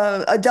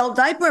adult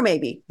diaper,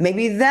 maybe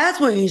that's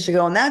where he should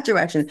go in that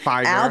direction.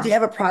 Fiber. Al, do you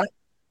have a product?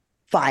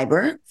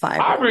 Fiber.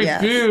 I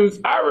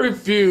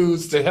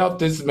refuse to help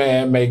this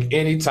man make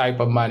any type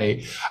of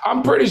money.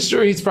 I'm pretty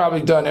sure he's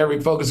probably done every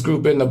focus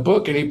group in the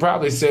book, and he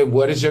probably said,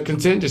 what is your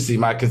contingency?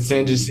 My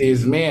contingency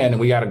is men, and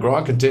we got a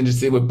growing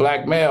contingency with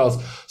black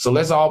males. So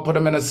let's all put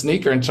them in a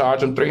sneaker and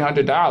charge them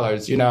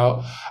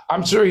 $300.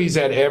 I'm sure he's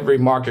had every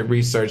market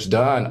research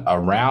done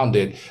around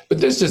it, but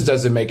this just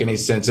doesn't make any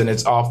sense, and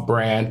it's off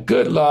brand.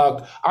 Good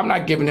luck. I'm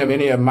not giving him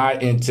any of my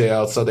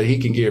intel so that he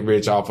can get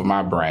rich off of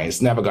my brain.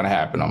 It's never going to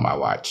happen on my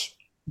watch.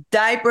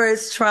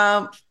 Diapers,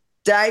 Trump.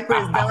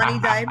 Diapers. Donnie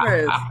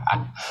diapers.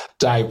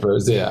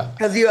 Diapers, yeah.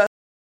 Because you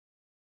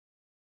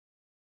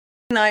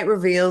night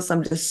reveals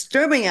some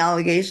disturbing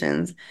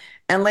allegations,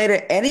 and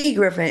later Eddie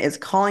Griffin is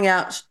calling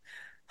out,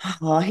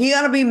 he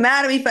gonna be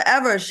mad at me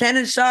forever.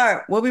 Shannon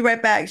Sharp. We'll be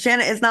right back.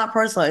 Shannon, it's not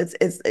personal.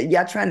 It's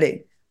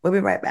trendy. We'll be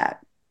right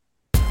back.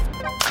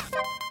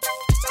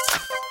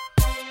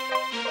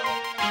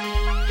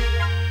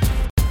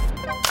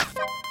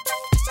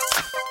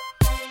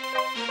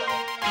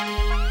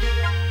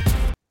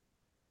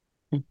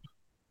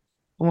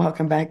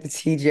 Welcome back to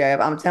TGIF.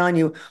 I'm telling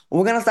you,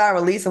 we're going to start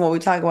releasing what we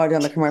talk about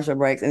during the commercial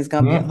breaks, and it's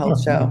going to be a whole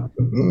show.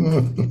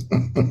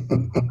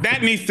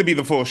 That needs to be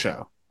the full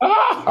show.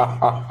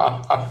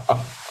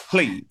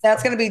 Please.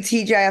 That's going to be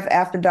TGIF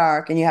After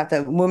Dark, and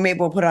maybe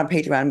we'll put it on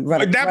Patreon.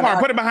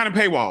 Put it behind a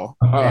paywall.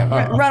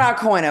 Run our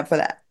coin up for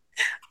that.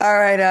 All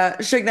right.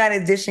 Suge Knight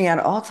is dishing out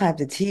all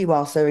types of tea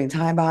while serving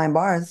time behind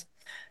bars.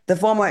 The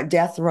former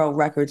Death Row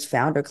Records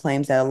founder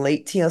claims that a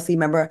late TLC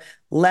member,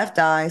 Left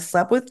Eye,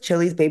 slept with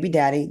Chili's baby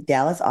daddy,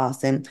 Dallas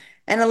Austin,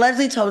 and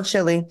allegedly told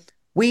Chili,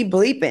 "We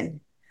bleeping,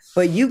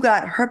 but you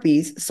got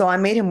herpes, so I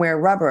made him wear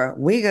rubber.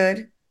 We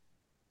good."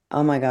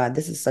 Oh my God,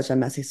 this is such a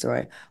messy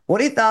story. What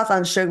are your thoughts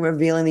on Suge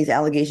revealing these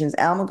allegations?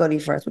 Al, I'm gonna go to you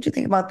first. What do you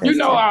think about this? You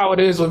know how it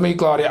is with me,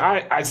 Claudia.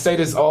 I say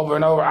this over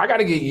and over. I got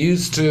to get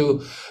used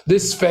to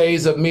this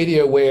phase of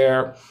media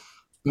where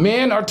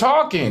men are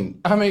talking.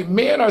 I mean,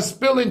 men are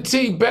spilling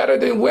tea better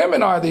than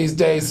women are these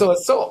days. So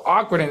it's so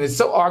awkward, and it's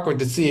so awkward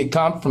to see it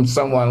come from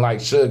someone like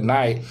Suge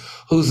Knight,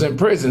 who's in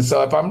prison.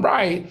 So if I'm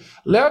right,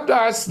 Left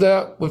Eye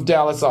slept with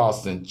Dallas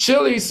Austin.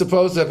 Chili's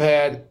supposed to have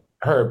had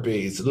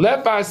herpes.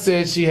 Left Eye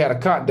said she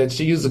had that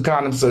she used a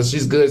condom, so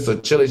she's good, so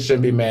Chili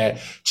shouldn't be mad.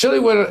 Chili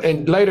went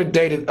and later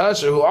dated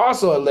Usher, who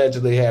also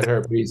allegedly had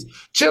herpes.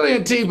 Chili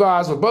and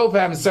T-Boz were both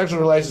having sexual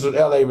relations with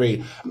L.A.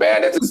 Reid.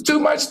 Man, this is too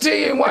much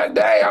tea in one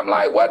day. I'm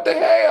like, what the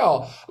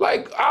hell?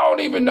 Like, I don't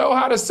even know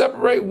how to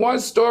separate one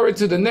story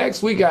to the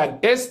next. We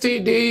got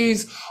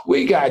STDs,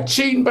 we got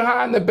cheating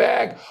behind the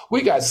back,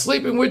 we got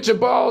sleeping with your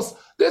boss.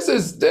 This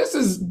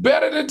is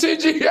better than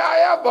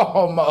TGIF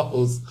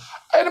almost.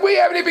 And we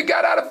haven't even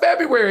got out of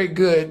February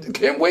good.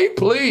 Can we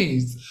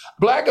please,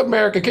 Black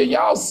America, can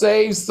y'all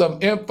save some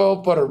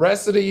info for the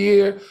rest of the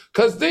year?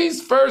 Because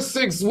these first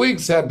 6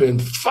 weeks have been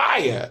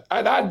fire.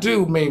 And I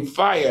do mean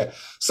fire.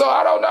 So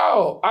I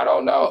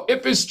don't know.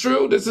 If it's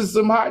true, this is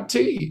some hot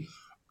tea.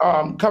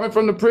 Coming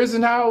from the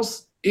prison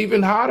house,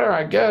 even hotter,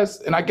 I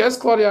guess. And I guess,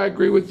 Claudia, I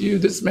agree with you.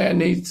 This man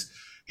needs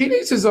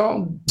his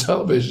own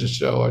television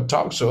show or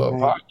talk show or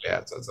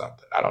podcast or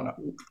something. I don't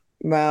know.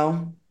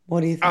 Well, What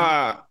do you think?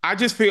 I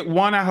just feel,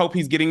 one, I hope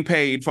he's getting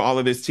paid for all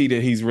of this tea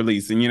that he's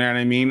releasing. You know what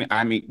I mean?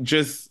 I mean,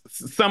 just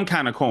some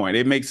kind of coin.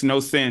 It makes no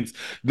sense.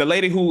 The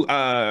lady who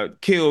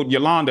killed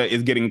Yolanda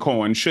is getting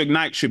coin. Suge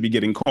Knight should be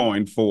getting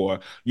coin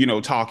for,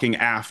 talking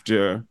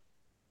after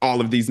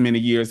all of these many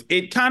years.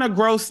 It kind of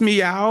grossed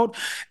me out.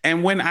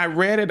 And when I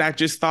read it, I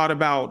just thought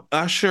about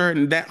Usher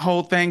and that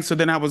whole thing. So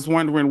then I was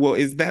wondering, well,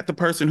 is that the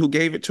person who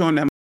gave it to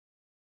him?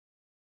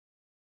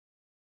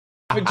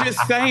 But just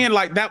saying,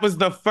 like, that was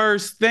the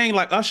first thing.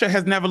 Like, Usher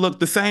has never looked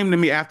the same to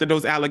me after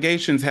those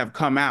allegations have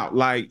come out.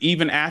 Like,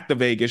 even at the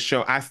Vegas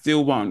show, I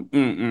still want,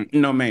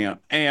 no, ma'am.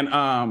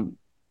 And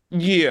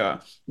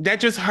yeah,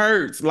 that just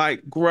hurts.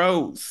 Like,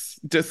 gross,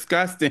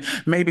 disgusting.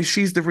 Maybe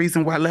she's the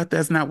reason why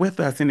Letha's not with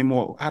us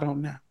anymore. I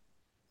don't know.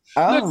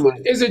 Oh my.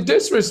 Listen, is it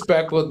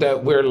disrespectful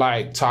that we're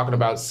like talking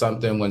about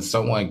something when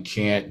someone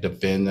can't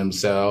defend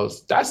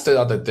themselves? That's the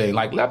other thing.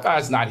 Like, Left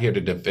Eye's not here to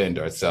defend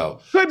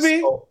herself. Could be.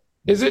 So,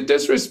 is it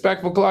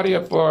disrespectful,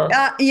 Claudia, for...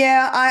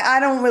 Yeah, I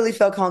don't really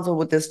feel comfortable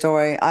with this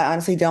story. I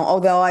honestly don't,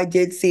 although I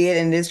did see it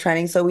and it is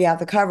trending, so we have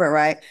to cover it,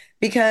 right?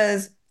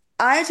 Because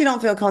I actually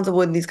don't feel comfortable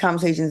with these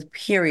conversations,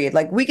 period.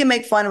 Like, we can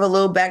make fun of a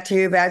little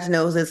bacterial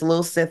vaginosis, a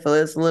little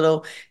syphilis, a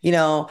little, a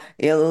little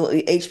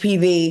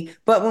HPV.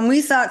 But when we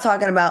start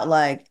talking about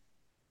like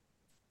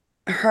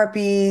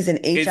herpes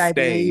and It HIV,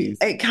 stays.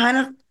 it kind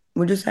of,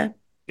 what'd you say?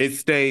 It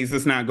stays.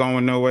 It's not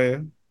going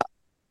nowhere.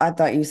 I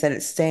thought you said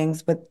it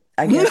stings, but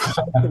I guess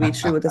it could be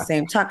true at the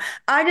same time.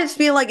 I just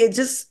feel like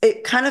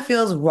it kind of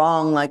feels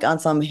wrong, like on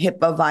some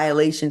HIPAA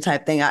violation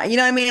type thing. You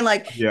know what I mean?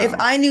 Like Yeah. if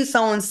I knew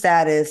someone's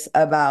status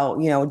about,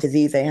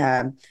 disease they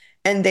had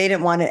and they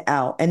didn't want it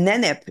out and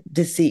then they're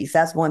deceased,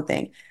 that's one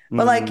thing.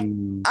 But like,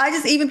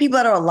 even people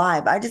that are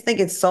alive, I just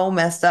think it's so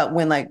messed up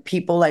when like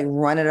people like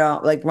run it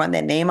out, like run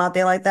their name out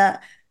there like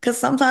that. Cause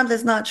sometimes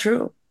it's not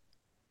true.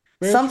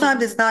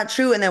 Sometimes it's not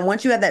true. And then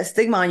once you have that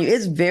stigma on you,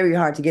 it's very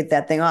hard to get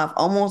that thing off.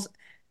 Almost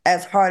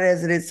as hard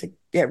as it is to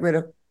get rid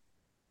of.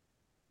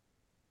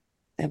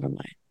 Never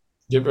mind.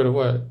 Get rid of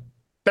what?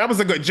 That was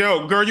a good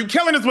joke, girl. You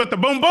killing us with the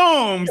boom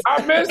booms.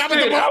 I missed That was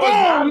it. the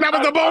boom boom. That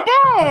was the boom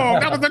boom.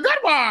 That was a good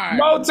one.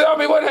 Mo, tell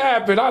me what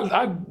happened.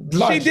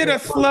 She did a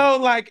slow,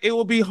 like, it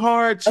will be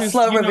hard to... A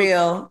slow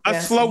reveal. A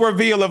slow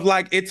reveal of,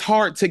 like, it's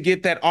hard to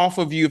get that off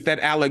of you, if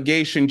that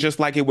allegation, just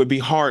like it would be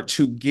hard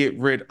to get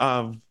rid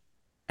of.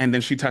 And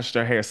then she touched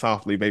her hair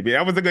softly, baby.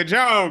 That was a good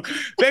joke.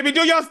 Baby,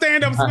 do your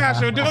stand-up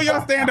special. Do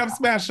your stand-up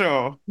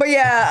special. But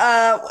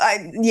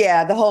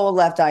yeah, the whole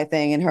Left Eye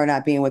thing and her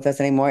not being with us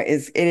anymore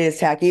is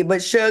tacky. But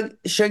Suge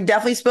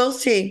definitely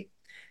spills tea.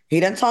 He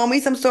done told me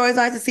some stories.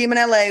 I used to see him in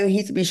LA. He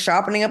used to be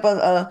sharpening up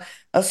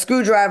a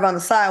screwdriver on the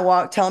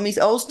sidewalk, telling me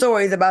old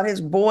stories about his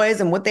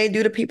boys and what they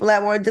do to people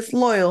that were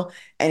disloyal.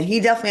 And he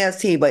definitely has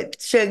tea. But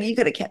Suge, you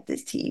could have kept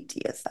this tea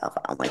to yourself.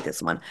 I don't like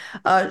this one.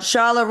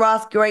 Charlotte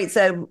Ross Great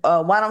said,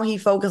 why don't he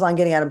focus on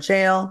getting out of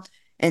jail?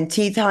 And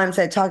Tea Time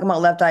said, talking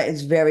about Left Eye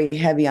is very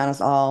heavy on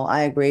us all.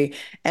 I agree.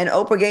 And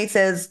Oprah Gates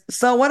says,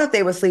 so what if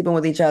they were sleeping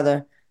with each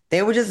other?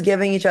 They were just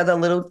giving each other a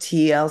little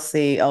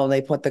TLC. Oh, they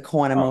put the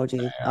corn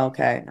emoji.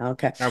 Okay.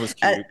 That was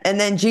cute. And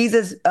then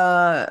Jesus,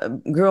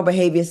 Girl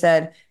Behavior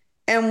said,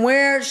 and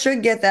where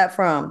should get that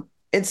from?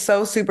 It's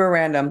so super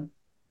random.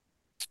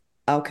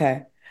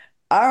 Okay.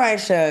 All right,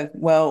 Suge.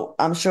 Well,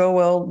 I'm sure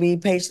we'll be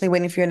patiently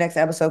waiting for your next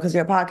episode because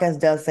your podcast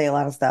does say a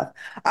lot of stuff.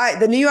 All right.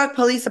 The New York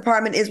Police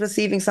Department is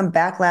receiving some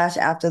backlash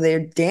after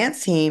their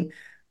dance team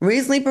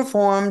recently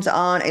performed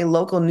on a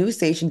local news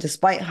station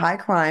despite high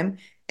crime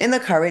in the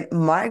current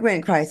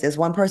migrant crisis.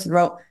 One person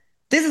wrote,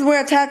 this is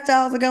where attack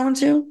dollars are going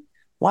to?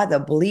 Why the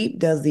bleep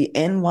does the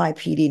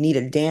NYPD need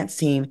a dance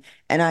team?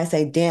 And I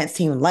say dance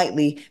team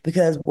lightly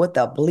because what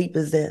the bleep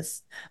is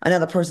this?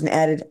 Another person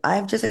added,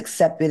 I've just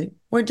accepted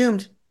we're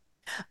doomed.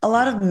 A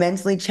lot of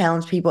mentally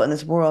challenged people in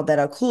this world that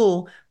are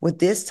cool with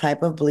this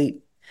type of bleep.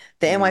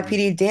 The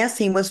NYPD dance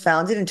team was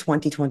founded in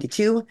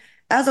 2022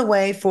 as a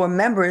way for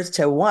members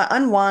to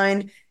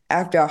unwind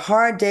after a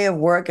hard day of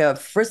work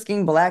of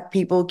frisking Black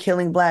people,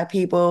 killing Black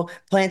people,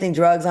 planting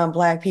drugs on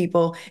Black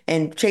people,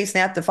 and chasing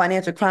after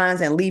financial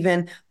crimes and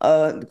leaving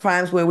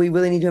crimes where we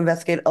really need to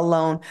investigate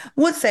alone.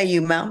 What say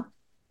you, Mel?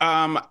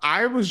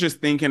 I was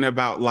just thinking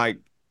about, like,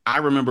 I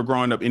remember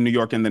growing up in New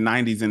York in the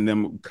 90s and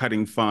them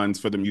cutting funds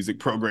for the music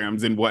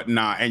programs and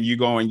whatnot. And you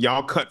going,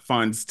 y'all cut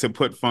funds to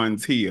put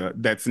funds here.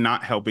 That's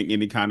not helping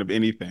any kind of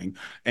anything.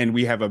 And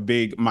we have a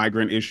big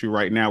migrant issue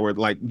right now where,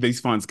 like,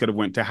 these funds could have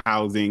went to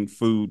housing,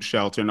 food,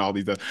 shelter, and all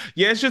these other.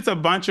 Yeah, it's just a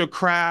bunch of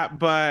crap.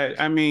 But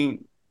I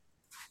mean,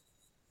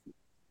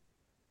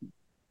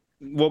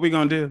 what we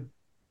gonna do?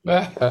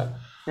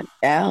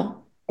 Al?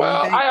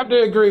 Well, I have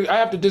to agree. I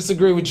have to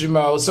disagree with you,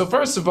 Mo. So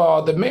first of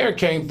all, the mayor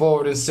came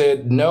forward and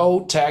said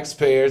no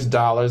taxpayers'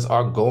 dollars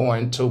are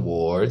going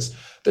towards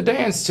the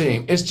dance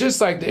team. It's just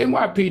like the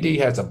NYPD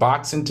has a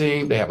boxing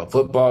team, they have a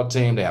football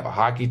team, they have a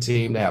hockey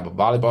team, they have a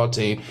volleyball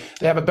team,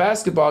 they have a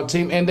basketball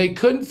team, and they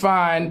couldn't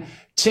find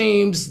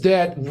teams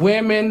that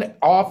women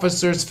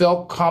officers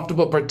felt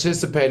comfortable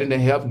participating to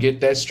help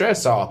get that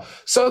stress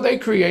off. So they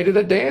created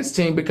a dance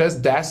team because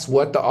that's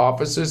what the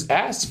officers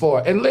asked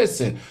for. And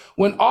listen,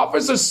 When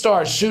officers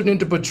start shooting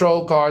into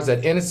patrol cars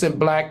at innocent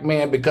black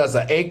men because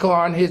an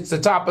acorn hits the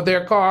top of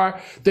their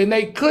car, then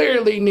they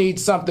clearly need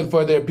something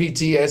for their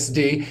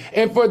PTSD.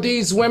 And for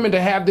these women to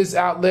have this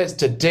outlet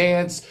to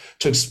dance,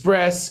 to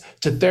express,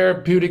 to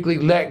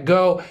therapeutically let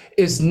go,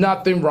 is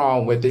nothing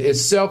wrong with it.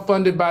 It's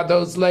self-funded by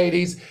those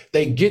ladies.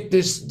 They get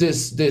this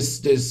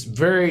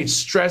very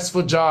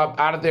stressful job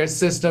out of their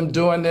system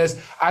doing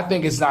this. I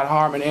think it's not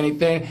harming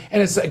anything.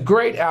 And it's a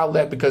great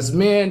outlet because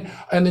men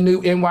and the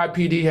new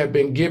NYPD have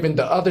been given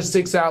the other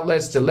 6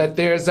 outlets to let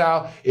theirs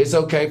out. It's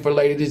okay for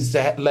ladies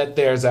to let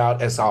theirs out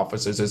as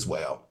officers as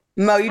well.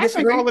 Mo, you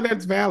disagree? I think all of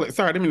that's valid.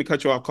 Sorry, I didn't mean to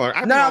cut you off,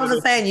 Clark. No, I was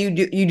just saying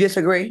you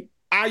disagree.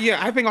 Yeah,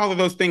 I think all of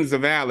those things are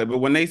valid, but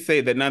when they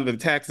say that none of the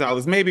tax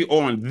dollars, maybe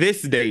on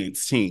this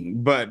dance team,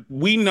 but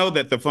we know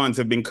that the funds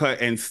have been cut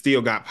and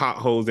still got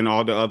potholes and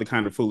all the other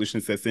kind of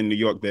foolishness that's in New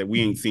York that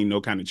we ain't seen no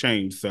kind of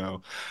change.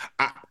 So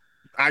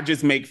I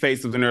just make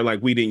faces and they're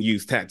like, we didn't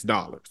use tax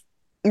dollars.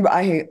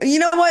 I hear you. You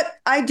know what?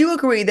 I do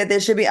agree that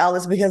there should be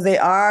outlets because they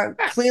are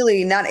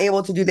clearly not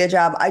able to do their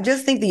job. I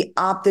just think the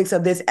optics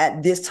of this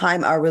at this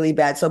time are really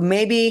bad. So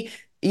maybe,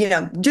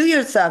 do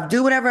your stuff,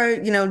 do whatever,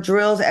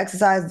 drills,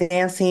 exercise,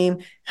 dance team,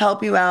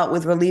 help you out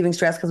with relieving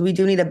stress because we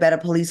do need a better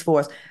police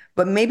force.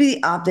 But maybe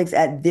the optics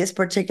at this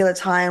particular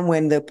time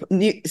when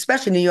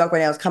especially New York right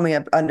now is coming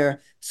up under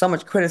so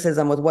much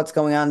criticism with what's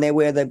going on there,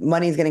 where the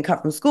money is getting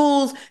cut from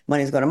schools,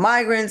 money is going to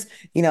migrants.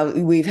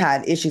 We've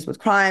had issues with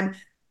crime.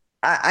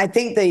 I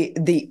think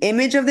the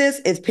image of this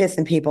is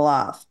pissing people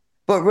off,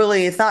 but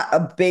really it's not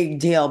a big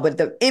deal. But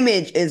the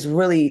image is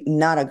really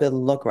not a good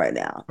look right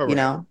now.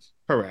 Correct.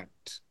 Correct.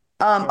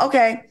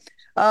 Okay.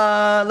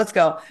 Let's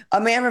go. A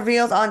man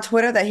reveals on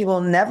Twitter that he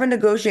will never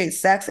negotiate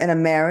sex in a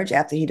marriage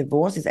after he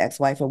divorced his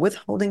ex-wife for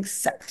withholding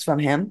sex from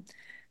him.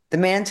 The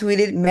man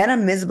tweeted, "Men are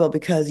miserable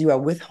because you are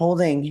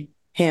withholding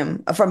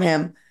from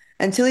him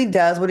until he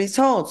does what he's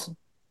told."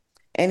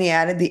 And he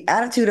added, "The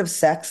attitude of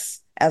sex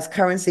as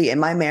currency in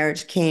my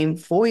marriage came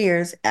 4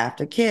 years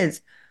after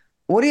kids."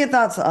 What are your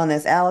thoughts on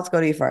this? Al, let's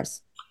go to you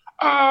first.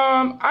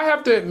 I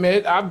have to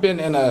admit, I've been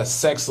in a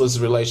sexless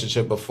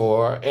relationship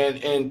before,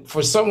 and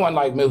for someone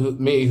like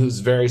me who's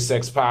very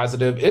sex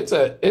positive, it's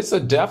a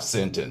death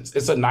sentence.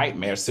 It's a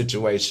nightmare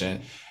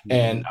situation,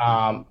 and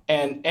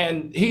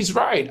he's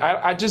right.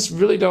 I just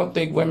really don't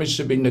think women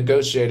should be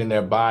negotiating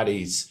their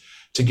bodies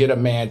to get a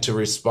man to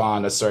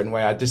respond a certain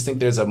way. I just think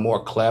there's a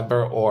more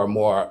clever or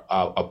more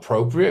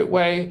appropriate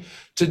way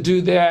to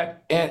do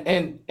that,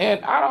 and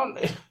I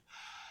don't.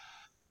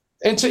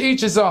 And to each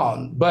his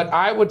own. But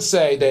I would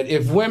say that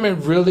if women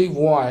really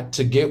want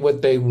to get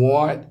what they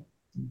want,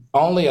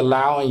 only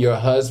allowing your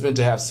husband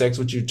to have sex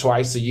with you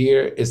twice a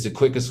year is the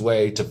quickest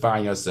way to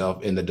find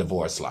yourself in the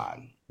divorce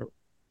line.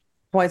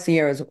 Twice a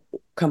year is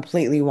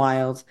completely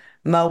wild.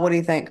 Mo, what do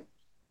you think?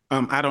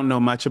 I don't know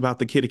much about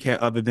the kitty cat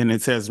other than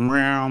it says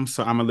meow,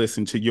 so I'm gonna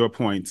listen to your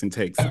points and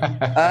take some.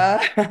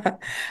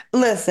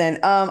 Listen,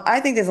 I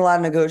think there's a lot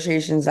of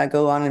negotiations that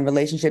go on in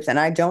relationships, and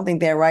I don't think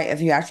they're right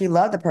if you actually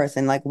love the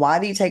person. Like, why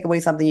do you take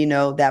away something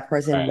that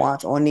person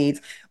wants or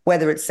needs,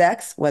 whether it's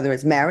sex, whether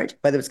it's marriage,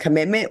 whether it's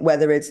commitment,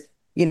 whether it's,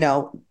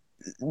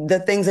 the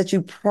things that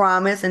you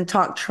promise and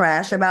talk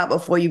trash about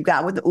before you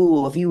got with,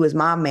 if you was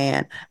my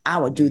man, I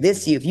would do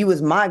this to you. If you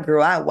was my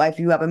girl, I'd wipe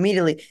you up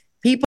immediately.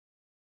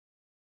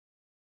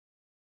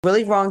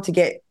 Really wrong to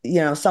get,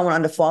 someone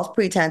under false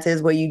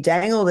pretenses where you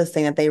dangle this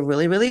thing that they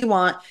really, really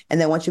want.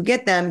 And then once you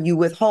get them, you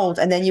withhold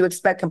and then you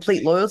expect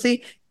complete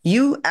loyalty.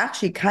 You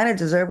actually kind of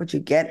deserve what you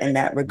get in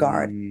that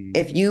regard.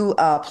 If you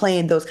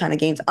playing those kind of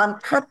games on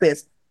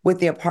purpose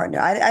with your partner,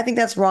 I think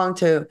that's wrong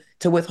to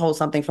withhold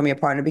something from your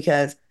partner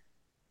because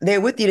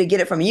they're with you to get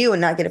it from you and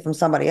not get it from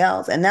somebody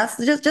else. And that's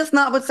just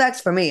not with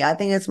sex for me. I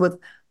think it's with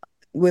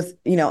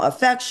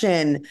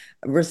affection,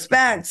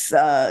 respect,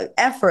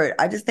 effort.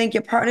 I just think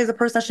your partner is a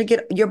person that should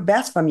get your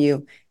best from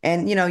you,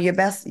 and your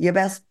best.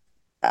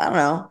 I don't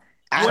know.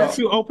 What if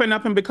you open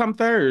up and become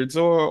thirds,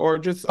 or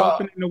just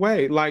open in a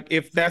way? Like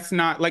if that's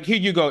not like here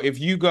you go. If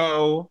you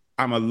go,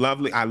 I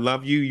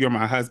love you. You're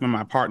my husband,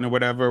 my partner,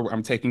 whatever.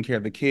 I'm taking care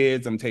of the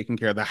kids. I'm taking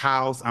care of the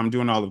house. I'm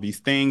doing all of these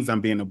things.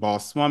 I'm being a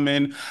boss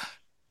woman.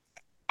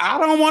 I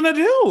don't want to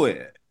do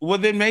it. Well,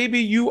 then maybe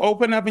you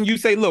open up and you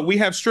say, look, we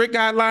have strict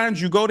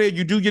guidelines. You go there,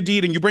 you do your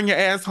deed, and you bring your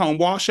ass home,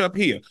 wash up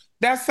here.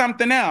 That's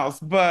something else.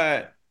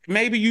 But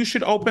maybe you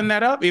should open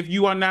that up if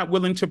you are not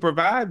willing to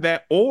provide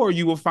that, or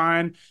you will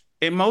find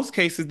in most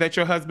cases that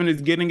your husband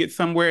is getting it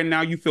somewhere and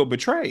now you feel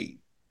betrayed.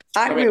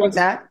 I agree with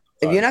that.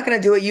 If you're not going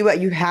to do it,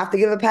 you have to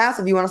give a pass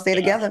if you want to stay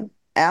together.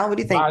 Al, what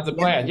do you think? Devise a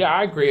plan. Yeah,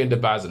 I agree in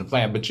devising a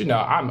plan. But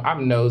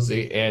I'm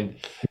nosy and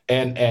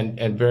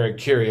very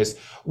curious.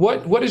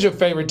 What is your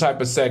favorite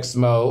type of sex,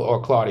 Mo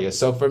or Claudia?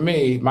 So for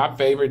me, my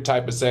favorite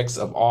type of sex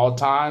of all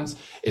times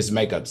is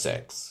makeup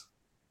sex.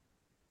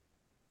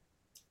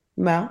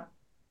 Mo?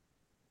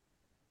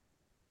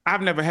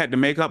 I've never had to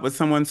make up with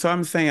someone, so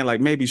I'm saying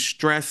like maybe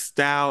stressed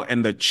out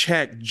and the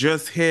check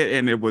just hit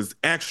and it was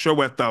extra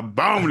with the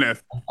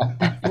bonus.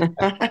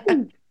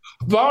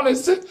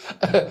 bonus,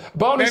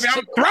 bonus. Maybe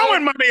I'm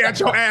throwing money at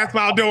your ass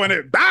while doing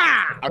it.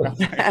 Bah!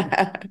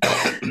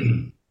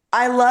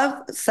 I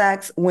love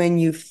sex when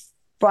you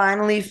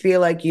finally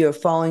feel like you're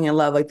falling in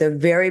love, like the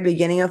very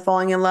beginning of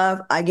falling in love.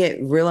 I get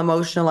real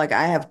emotional. Like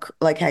I have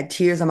like had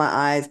tears in my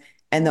eyes,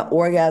 and the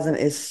orgasm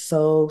is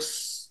so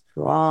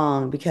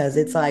strong because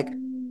it's like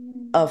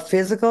a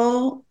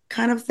physical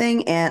kind of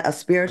thing and a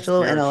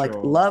spiritual and a like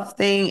love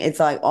thing. It's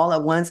like all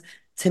at once.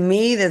 To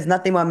me, there's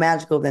nothing more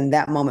magical than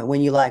that moment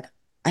when you like,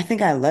 I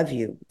think I love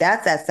you.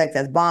 That's that sex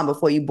that's bomb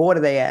before you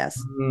board their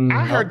ass.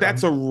 I heard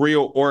that's a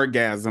real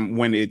orgasm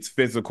when it's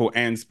physical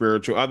and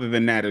spiritual. Other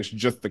than that, it's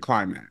just the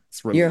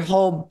climax. Really. Your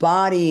whole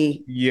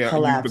body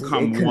collapses. You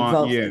become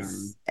one. Yeah.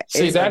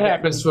 See, that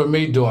happens for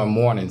me during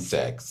morning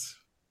sex.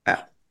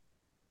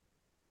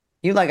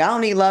 You like, I don't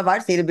need love. I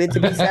just need a bit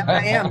to be 7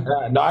 a.m.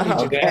 No,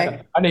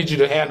 I need you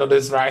to handle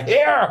this right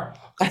here.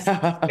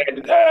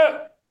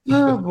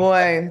 Oh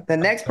boy, the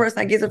next person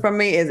that gets it from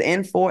me is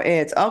in for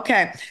it.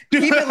 Okay,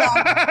 keep it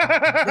locked.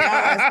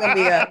 Yeah, it's gonna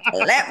be a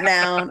lap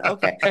down.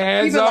 Okay,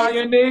 hands on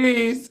your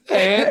knees.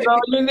 Hands on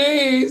your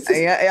knees.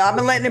 Yeah, I've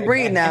been letting it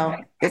breathe now.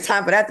 It's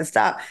time for that to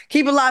stop.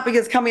 Keep it locked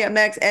because coming up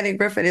next, Eddie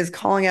Griffin is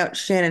calling out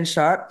Shannon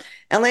Sharpe,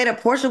 and later,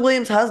 Portia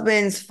Williams'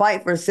 husband's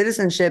fight for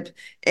citizenship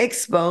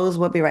exposed.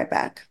 We'll be right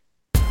back.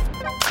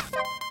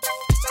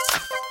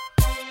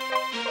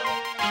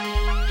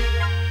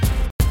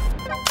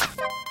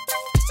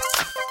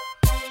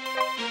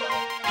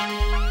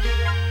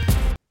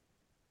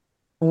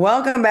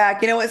 Welcome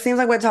back. You know, it seems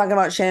like we're talking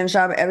about Shannon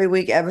Sharpe every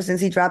week ever since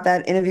he dropped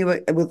that interview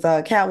with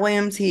Cat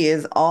Williams. He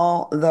is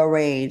all the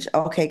rage.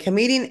 Okay,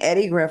 comedian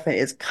Eddie Griffin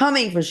is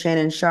coming for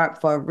Shannon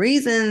Sharpe for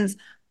reasons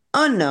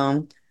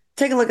unknown.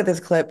 Take a look at this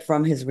clip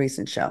from his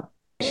recent show.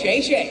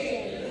 Shay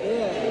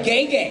Shay.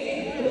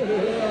 Gay.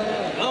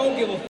 I don't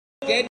give a f***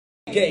 that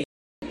gay.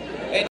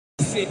 That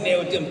sitting there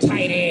with them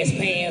tight ass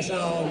pants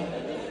on.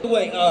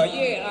 Wait,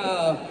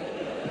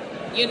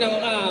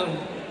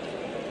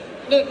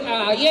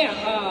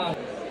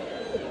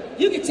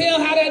 you can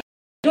tell how that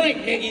drink,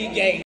 nigga, you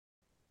gay.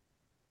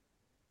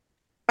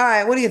 All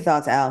right, what are your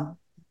thoughts, Al?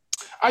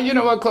 You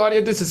know what,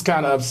 Claudia, this is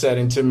kind of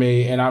upsetting to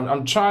me, and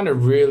I'm trying to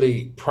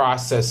really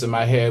process in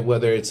my head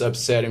whether it's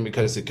upsetting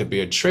because it could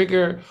be a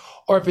trigger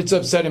or if it's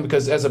upsetting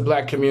because as a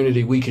Black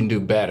community, we can do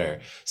better.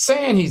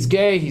 Saying he's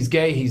gay,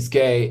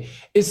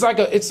 it's like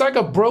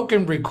a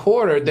broken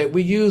recorder that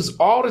we use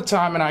all the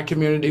time in our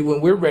community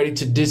when we're ready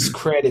to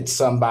discredit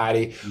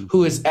somebody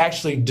who is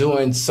actually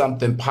doing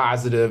something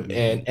positive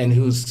and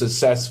who's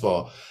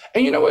successful.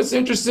 And you know what's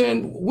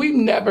interesting? We've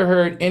never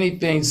heard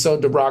anything so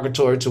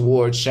derogatory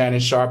towards Shannon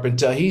Sharpe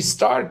until he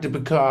started to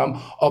become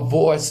a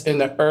voice in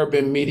the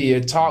urban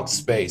media talk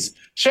space.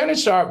 Shannon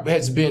Sharpe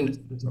has been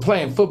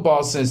playing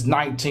football since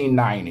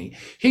 1990.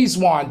 He's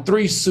won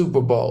 3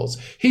 Super Bowls.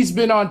 He's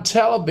been on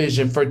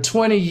television for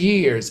 20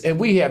 years, and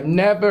we have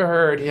never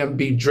heard him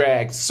be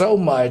dragged so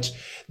much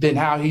than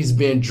how he's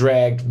been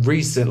dragged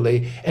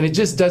recently. And it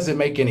just doesn't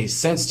make any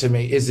sense to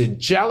me. Is it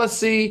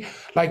jealousy?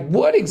 Like,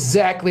 what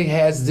exactly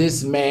has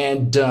this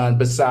man done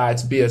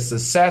besides be a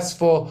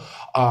successful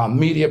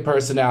media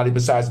personality,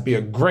 besides be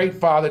a great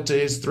father to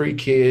his 3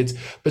 kids,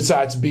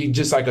 besides be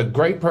just like a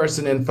great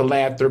person in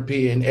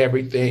philanthropy and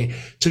everything,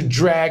 to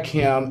drag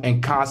him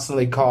and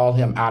constantly call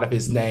him out of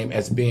his name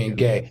as being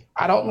gay?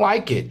 I don't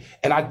like it.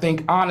 And I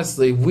think,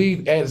 honestly,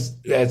 we as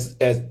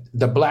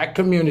the Black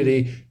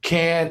community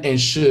can and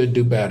should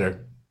do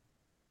better.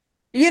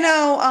 You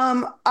know,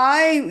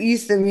 I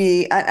used to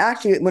be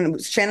actually when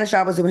Shannon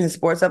Sharpe was doing his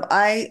sports stuff,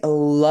 I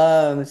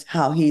loved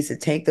how he used to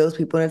take those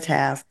people to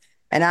task.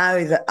 And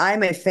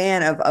I'm a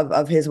fan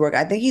of his work.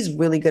 I think he's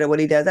really good at what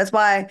he does. That's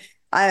why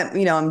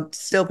I'm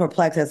still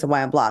perplexed as to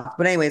why I'm blocked.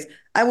 But anyways,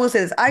 I will say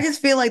this. I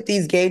just feel like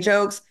these gay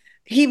jokes,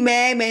 he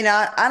may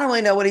not. I don't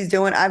really know what he's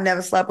doing. I've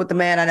never slept with the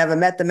man. I never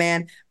met the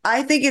man.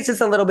 I think it's just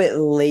a little bit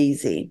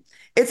lazy.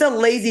 It's a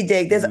lazy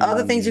dig. There's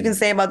other things you can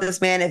say about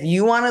this man. If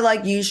you want to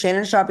like use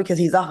Shannon Sharpe because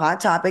he's a hot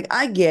topic,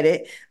 I get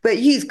it. But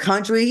he's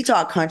country. He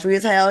talk country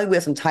as hell. He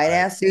wears some tight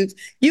ass suits.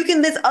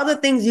 There's other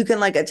things you can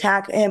like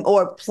attack him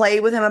or play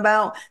with him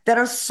about that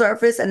are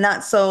surface and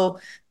not so,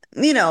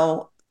 I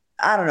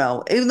don't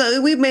know. Even though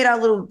we've made our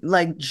little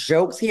like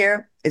jokes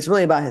here, it's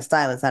really about his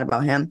style. It's not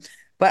about him.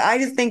 But I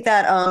just think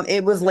that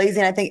it was lazy.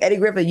 And I think Eddie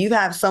Griffin, you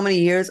have so many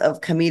years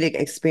of comedic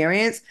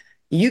experience.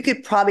 You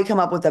could probably come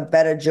up with a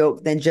better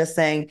joke than just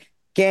saying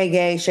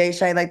gay,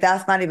 shay. Like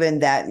that's not even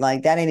that,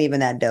 like that ain't even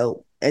that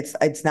dope.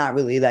 It's not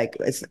really like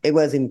it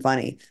wasn't even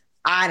funny.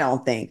 I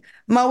don't think.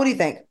 Mo, what do you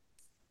think?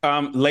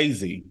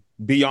 Lazy,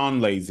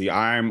 beyond lazy.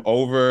 I'm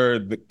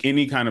over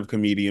any kind of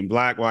comedian,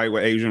 Black, white,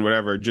 Asian,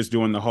 whatever, just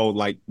doing the whole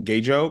like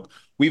gay joke.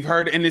 We've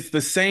heard, and it's the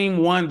same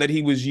one that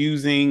he was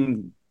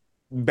using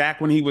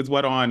back when he was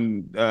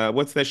on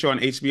what's that show on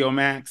HBO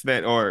Max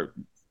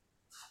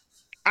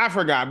I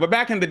forgot, but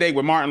back in the day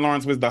when Martin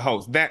Lawrence was the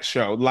host, that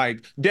show,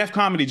 like Def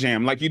Comedy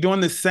Jam, like you're doing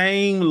the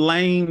same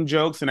lame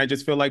jokes, and I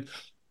just feel like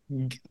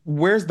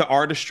where's the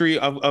artistry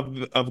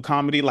of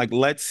comedy? Like,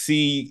 let's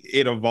see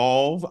it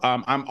evolve.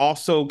 I'm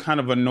also kind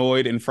of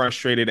annoyed and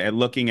frustrated at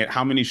looking at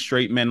how many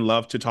straight men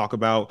love to talk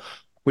about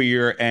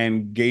queer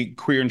and gay,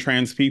 queer and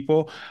trans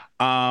people.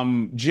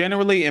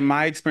 Generally, in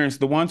my experience,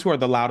 the ones who are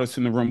the loudest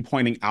in the room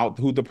pointing out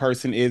who the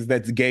person is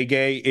that's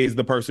gay is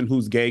the person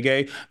who's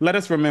gay. Let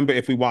us remember,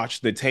 if we watch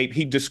the tape,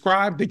 he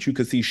described that you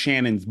could see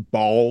Shannon's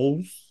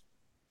balls.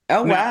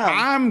 Oh, Now, wow.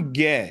 I'm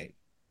gay.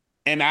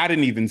 And I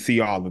didn't even see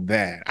all of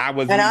that. I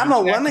was And I'm a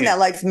woman checking. that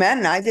likes men,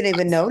 and I didn't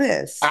even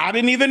notice. I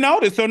didn't even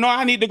notice. So no,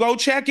 I need to go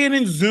check in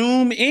and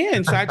zoom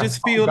in. So I just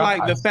feel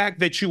like the gosh. fact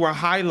that you are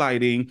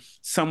highlighting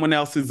someone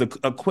else's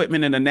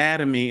equipment and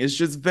anatomy is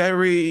just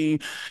very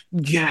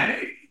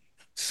gay.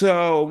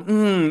 So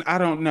I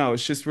don't know.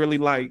 It's just really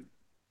like.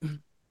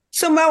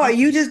 So Mo, are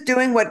you just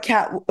doing what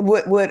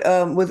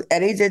what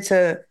Eddie did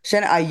to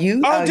Shannon? Are you?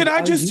 Oh, did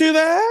I just do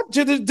that?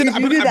 Did you do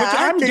but that?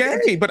 I'm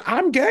gay. But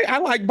I'm gay. I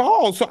like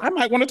balls, so I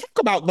might want to talk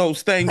about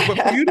those things. But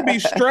for you to be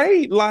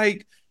straight,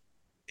 like.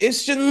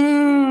 It's just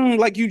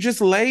like you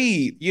just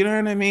laid, you know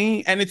what I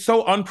mean? And it's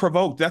so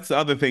unprovoked. That's the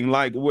other thing.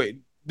 Like, wait,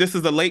 this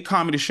is a late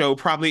comedy show,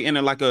 probably in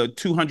like a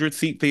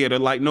 200-seat theater.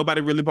 Like, nobody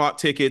really bought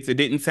tickets. It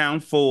didn't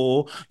sound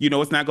full. You know,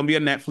 it's not going to be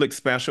a Netflix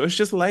special. It's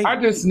just late. I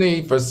just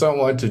need for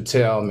someone to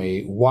tell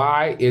me,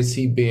 why is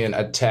he being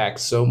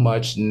attacked so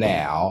much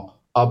now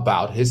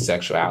about his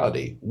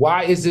sexuality?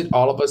 Why is it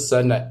all of a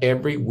sudden a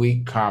every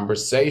week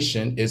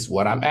conversation is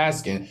what I'm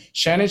asking.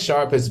 Shannon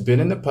Sharpe has been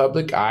in the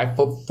public eye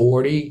for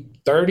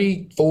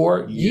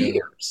 34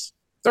 years.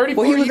 34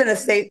 Well, years.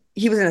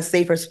 He was in a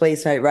safer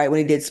space, right? When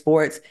he did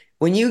sports.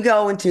 When you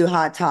go into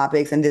hot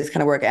topics and this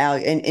kind of work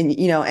out, and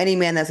you know, any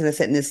man that's going to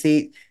sit in this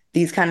seat,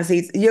 these kind of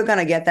seats, you're going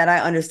to get that. I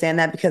understand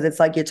that, because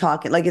it's like you're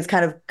talking, like it's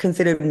kind of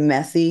considered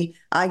messy,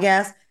 I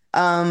guess.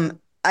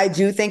 I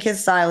do think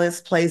his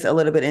stylist plays a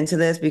little bit into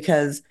this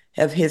because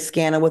of his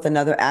scandal with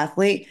another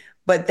athlete.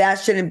 But that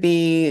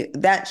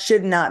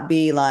should not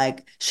be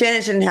like,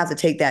 Shannon shouldn't have to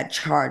take that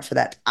charge for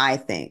that, I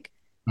think.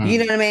 You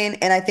know what I mean?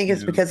 And I think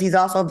it's because he's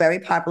also very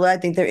popular. I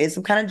think there is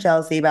some kind of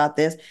jealousy about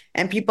this,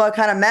 and people are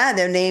kind of mad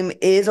their name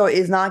is or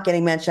is not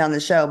getting mentioned on the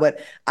show. But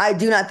I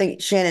do not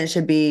think Shannon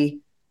should be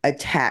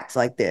attacked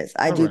like this.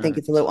 I do think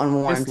it's a little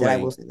unwarranted. I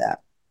will say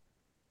that.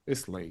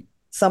 It's late.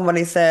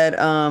 Somebody said,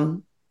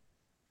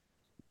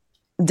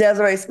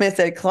 Desiree Smith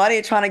said,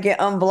 Claudia trying to get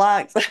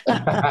unblocked.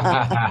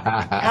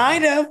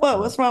 Kind of.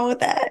 What's wrong with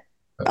that?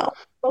 Oh,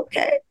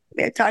 okay.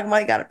 They're talking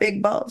about he got a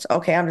big bulge.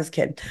 Okay, I'm just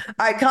kidding.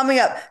 All right, coming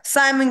up,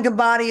 Simon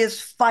Guobadia's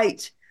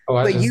fight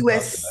for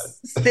U.S.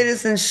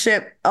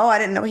 citizenship. Oh, I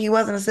didn't know he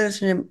wasn't a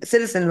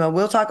citizen, but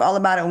we'll talk all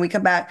about it when we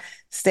come back.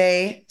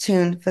 Stay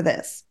tuned for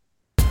this.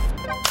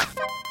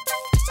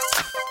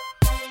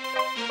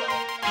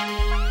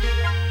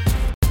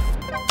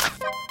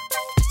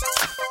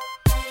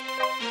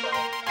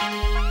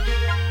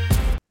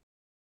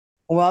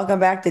 Welcome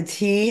back to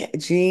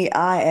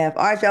TGIF.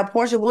 All right, y'all.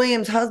 Portia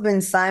Williams'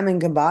 husband, Simon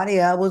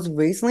Guobadia, was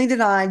recently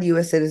denied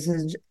U.S.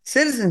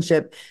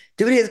 citizenship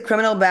due to his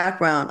criminal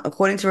background.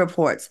 According to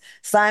reports,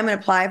 Simon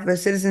applied for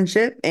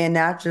citizenship and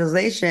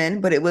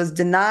naturalization, but it was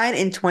denied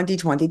in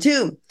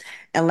 2022.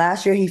 And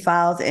last year, he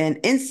filed an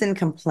instant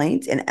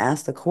complaint and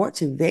asked the court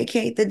to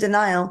vacate the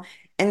denial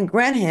and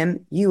grant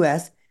him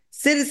U.S.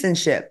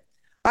 citizenship.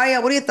 All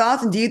right, what are your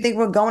thoughts? And do you think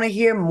we're going to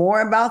hear more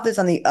about this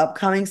on the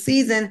upcoming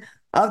season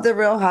of The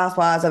Real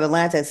Housewives of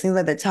Atlanta? It seems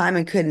like the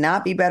timing could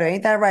not be better.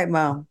 Ain't that right,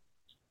 Mo?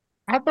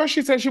 I thought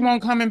she said she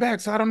won't coming back,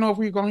 so I don't know if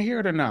we're going to hear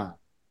it or not.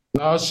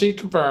 No, she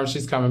confirmed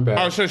she's coming back.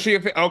 Oh, so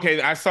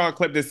okay. I saw a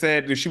clip that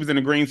said that she was in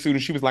a green suit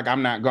and she was like,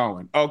 I'm not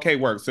going. Okay,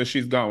 works. So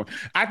she's going.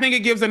 I think it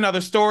gives another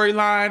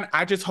storyline.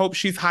 I just hope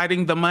she's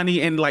hiding the money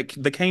in like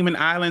the Cayman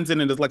Islands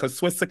and it is like a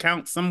Swiss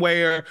account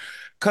somewhere,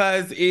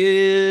 because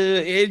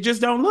it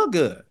just don't look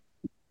good.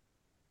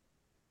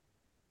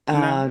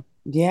 No.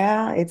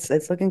 Yeah, it's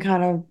looking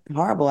kind of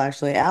horrible,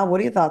 actually. Al, what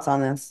are your thoughts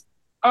on this?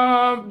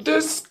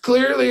 This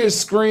clearly is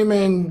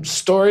screaming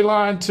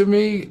storyline to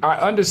me. I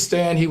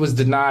understand he was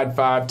denied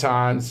 5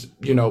 times,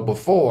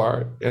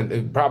 before,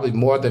 and probably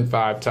more than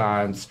 5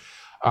 times.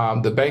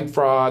 The bank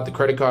fraud, the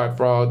credit card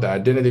fraud, the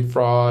identity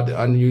fraud,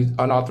 the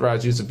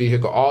unauthorized use of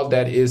vehicle, all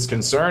that is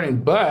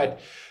concerning.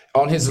 But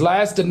on his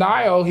last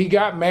denial, he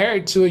got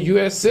married to a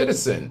U.S.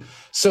 citizen.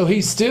 So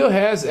he still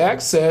has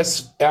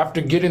access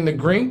after getting the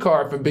green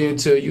card for being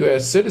to a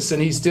U.S. citizen.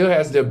 He still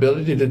has the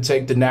ability to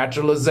take the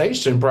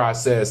naturalization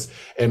process,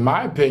 in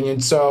my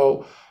opinion.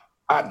 So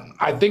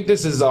I think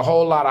this is a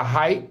whole lot of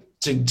hype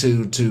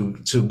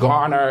to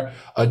garner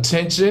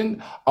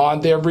attention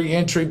on their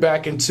reentry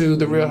back into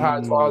the Real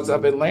Housewives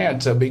of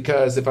Atlanta.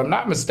 Because if I'm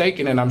not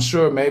mistaken, and I'm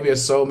sure maybe a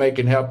soulmate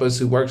can help us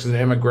who works in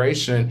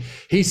immigration,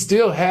 he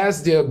still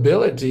has the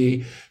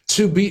ability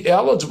to be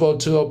eligible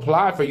to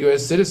apply for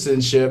U.S.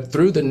 citizenship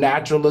through the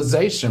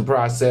naturalization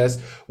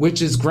process,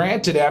 which is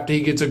granted after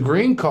he gets a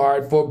green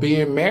card for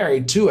being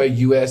married to a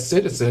U.S.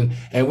 citizen.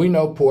 And we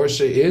know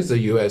Portia is a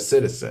U.S.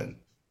 citizen.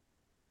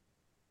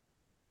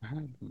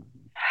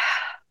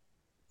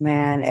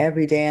 Man,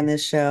 every day in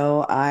this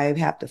show, I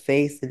have to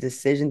face the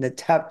decision, the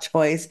tough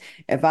choice.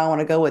 If I want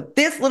to go with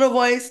this little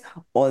voice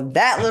or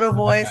that little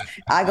voice,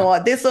 I go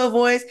with this little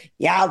voice.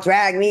 Y'all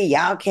drag me.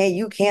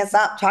 You can't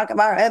stop talking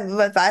about it.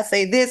 If I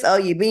say this, oh,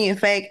 you're being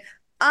fake.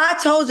 I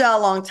told y'all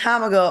a long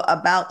time ago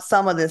about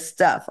some of this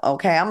stuff.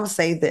 Okay. I'm going to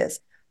say this.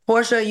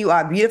 Portia, you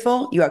are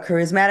beautiful. You are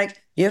charismatic.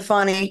 You're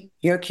funny.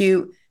 You're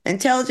cute,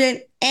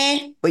 intelligent,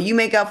 but you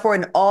make up for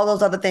it in all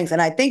those other things.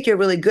 And I think you're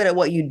really good at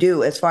what you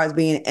do as far as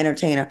being an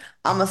entertainer.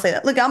 I'm going to say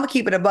that. Look, I'm going to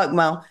keep it a buck,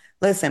 Mo.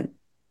 Listen,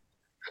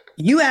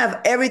 you have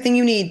everything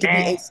you need to be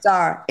a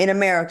star in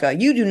America.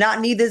 You do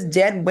not need this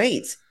dead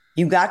weight.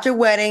 You got your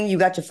wedding. You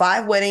got your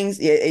 5 weddings.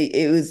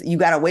 You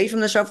got away from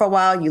the show for a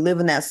while. You live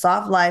in that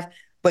soft life,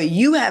 but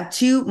you have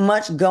too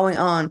much going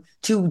on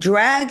to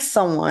drag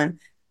someone,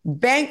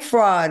 bank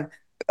fraud,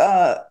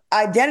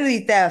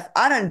 identity theft.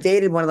 I done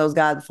dated one of those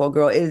guys before,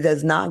 girl. It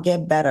does not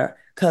get better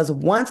because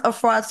once a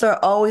fraudster,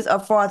 always a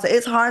fraudster.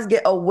 It's hard to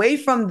get away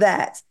from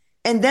that.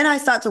 And then I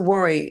start to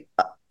worry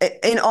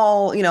in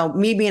all,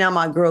 me being on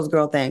my girl's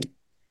girl thing.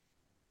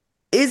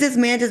 Is this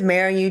man just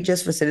marrying you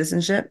just for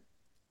citizenship?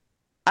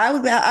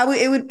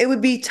 It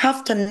would be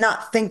tough to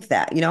not think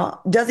that,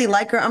 does he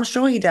like her? I'm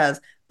sure he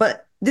does.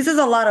 But this is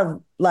a lot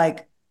of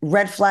like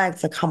red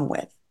flags to come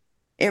with.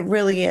 It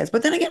really is.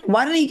 But then again,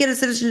 why didn't he get a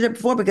citizenship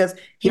before? Because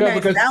he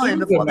married Fallon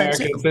before that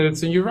too.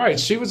 Citizen. You're right.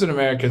 She was an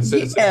American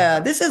citizen. Yeah,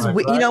 this is,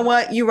 right. You know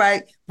what? You're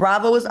right.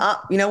 Bravo was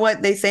up. You know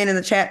what they saying in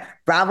the chat?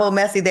 Bravo,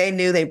 Messi, they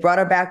knew. They brought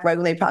her back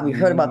regularly. They probably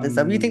heard about this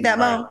stuff. You think that,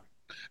 Mo?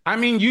 I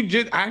mean,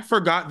 I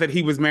forgot that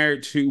he was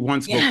married to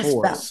once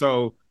before.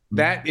 So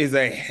that is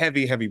a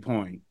heavy, heavy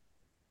point.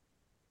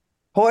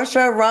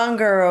 Portia, run,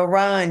 girl,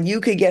 run.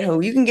 You could get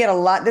who? You can get a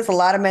lot. There's a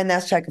lot of men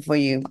that's checking for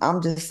you.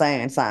 I'm just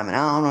saying, Simon.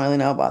 I don't really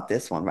know about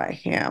this one right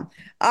here.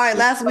 All right.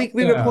 Last week,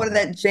 we reported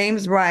that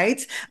James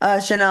Wright,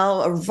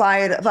 Chanel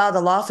filed a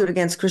lawsuit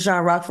against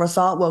Krishan Rock for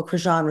assault. Well,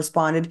 Krishan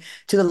responded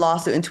to the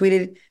lawsuit and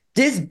tweeted,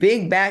 "This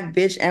big back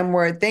bitch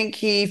M-word think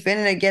he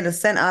finna get a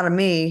cent out of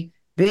me.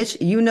 Bitch,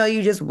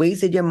 you just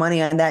wasted your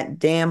money on that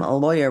damn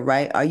lawyer,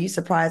 right? Are you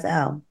surprised,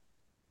 Al?"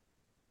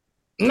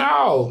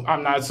 No,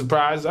 I'm not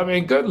surprised. I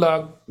mean, good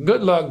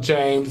luck,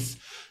 James,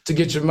 to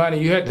get your money.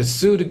 You had to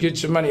sue to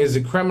get your money. Is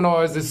it criminal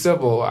or is it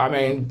civil? I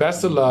mean,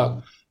 best of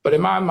luck. But in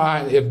my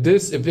mind,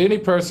 if any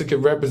person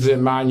can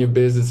represent mind your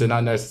business and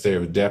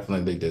unnecessary,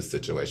 definitely this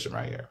situation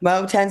right here.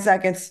 Mo, 10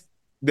 seconds.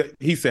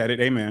 He said it.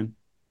 Amen.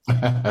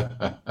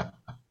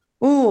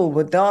 Ooh,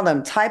 with all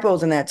them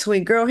typos in that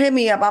tweet, girl, hit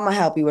me up. I'm going to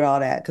help you with all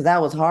that because that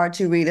was hard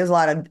to read. There's a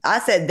lot of, I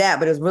said that,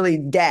 but it's really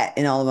that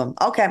in all of them.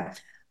 Okay.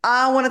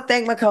 I want to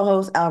thank my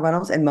co-hosts Al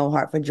Reynolds and Mo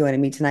Hart for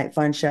joining me tonight.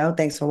 Fun show.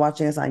 Thanks for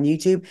watching us on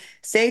YouTube.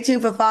 Stay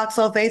tuned for Fox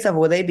Soul Face-Off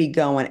where they be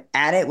going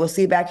at it. We'll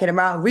see you back here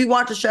tomorrow.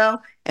 Rewatch the show,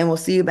 and we'll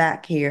see you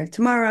back here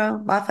tomorrow.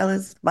 Bye,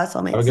 fellas. Bye,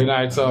 soulmates. Have a good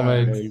night,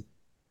 soulmates.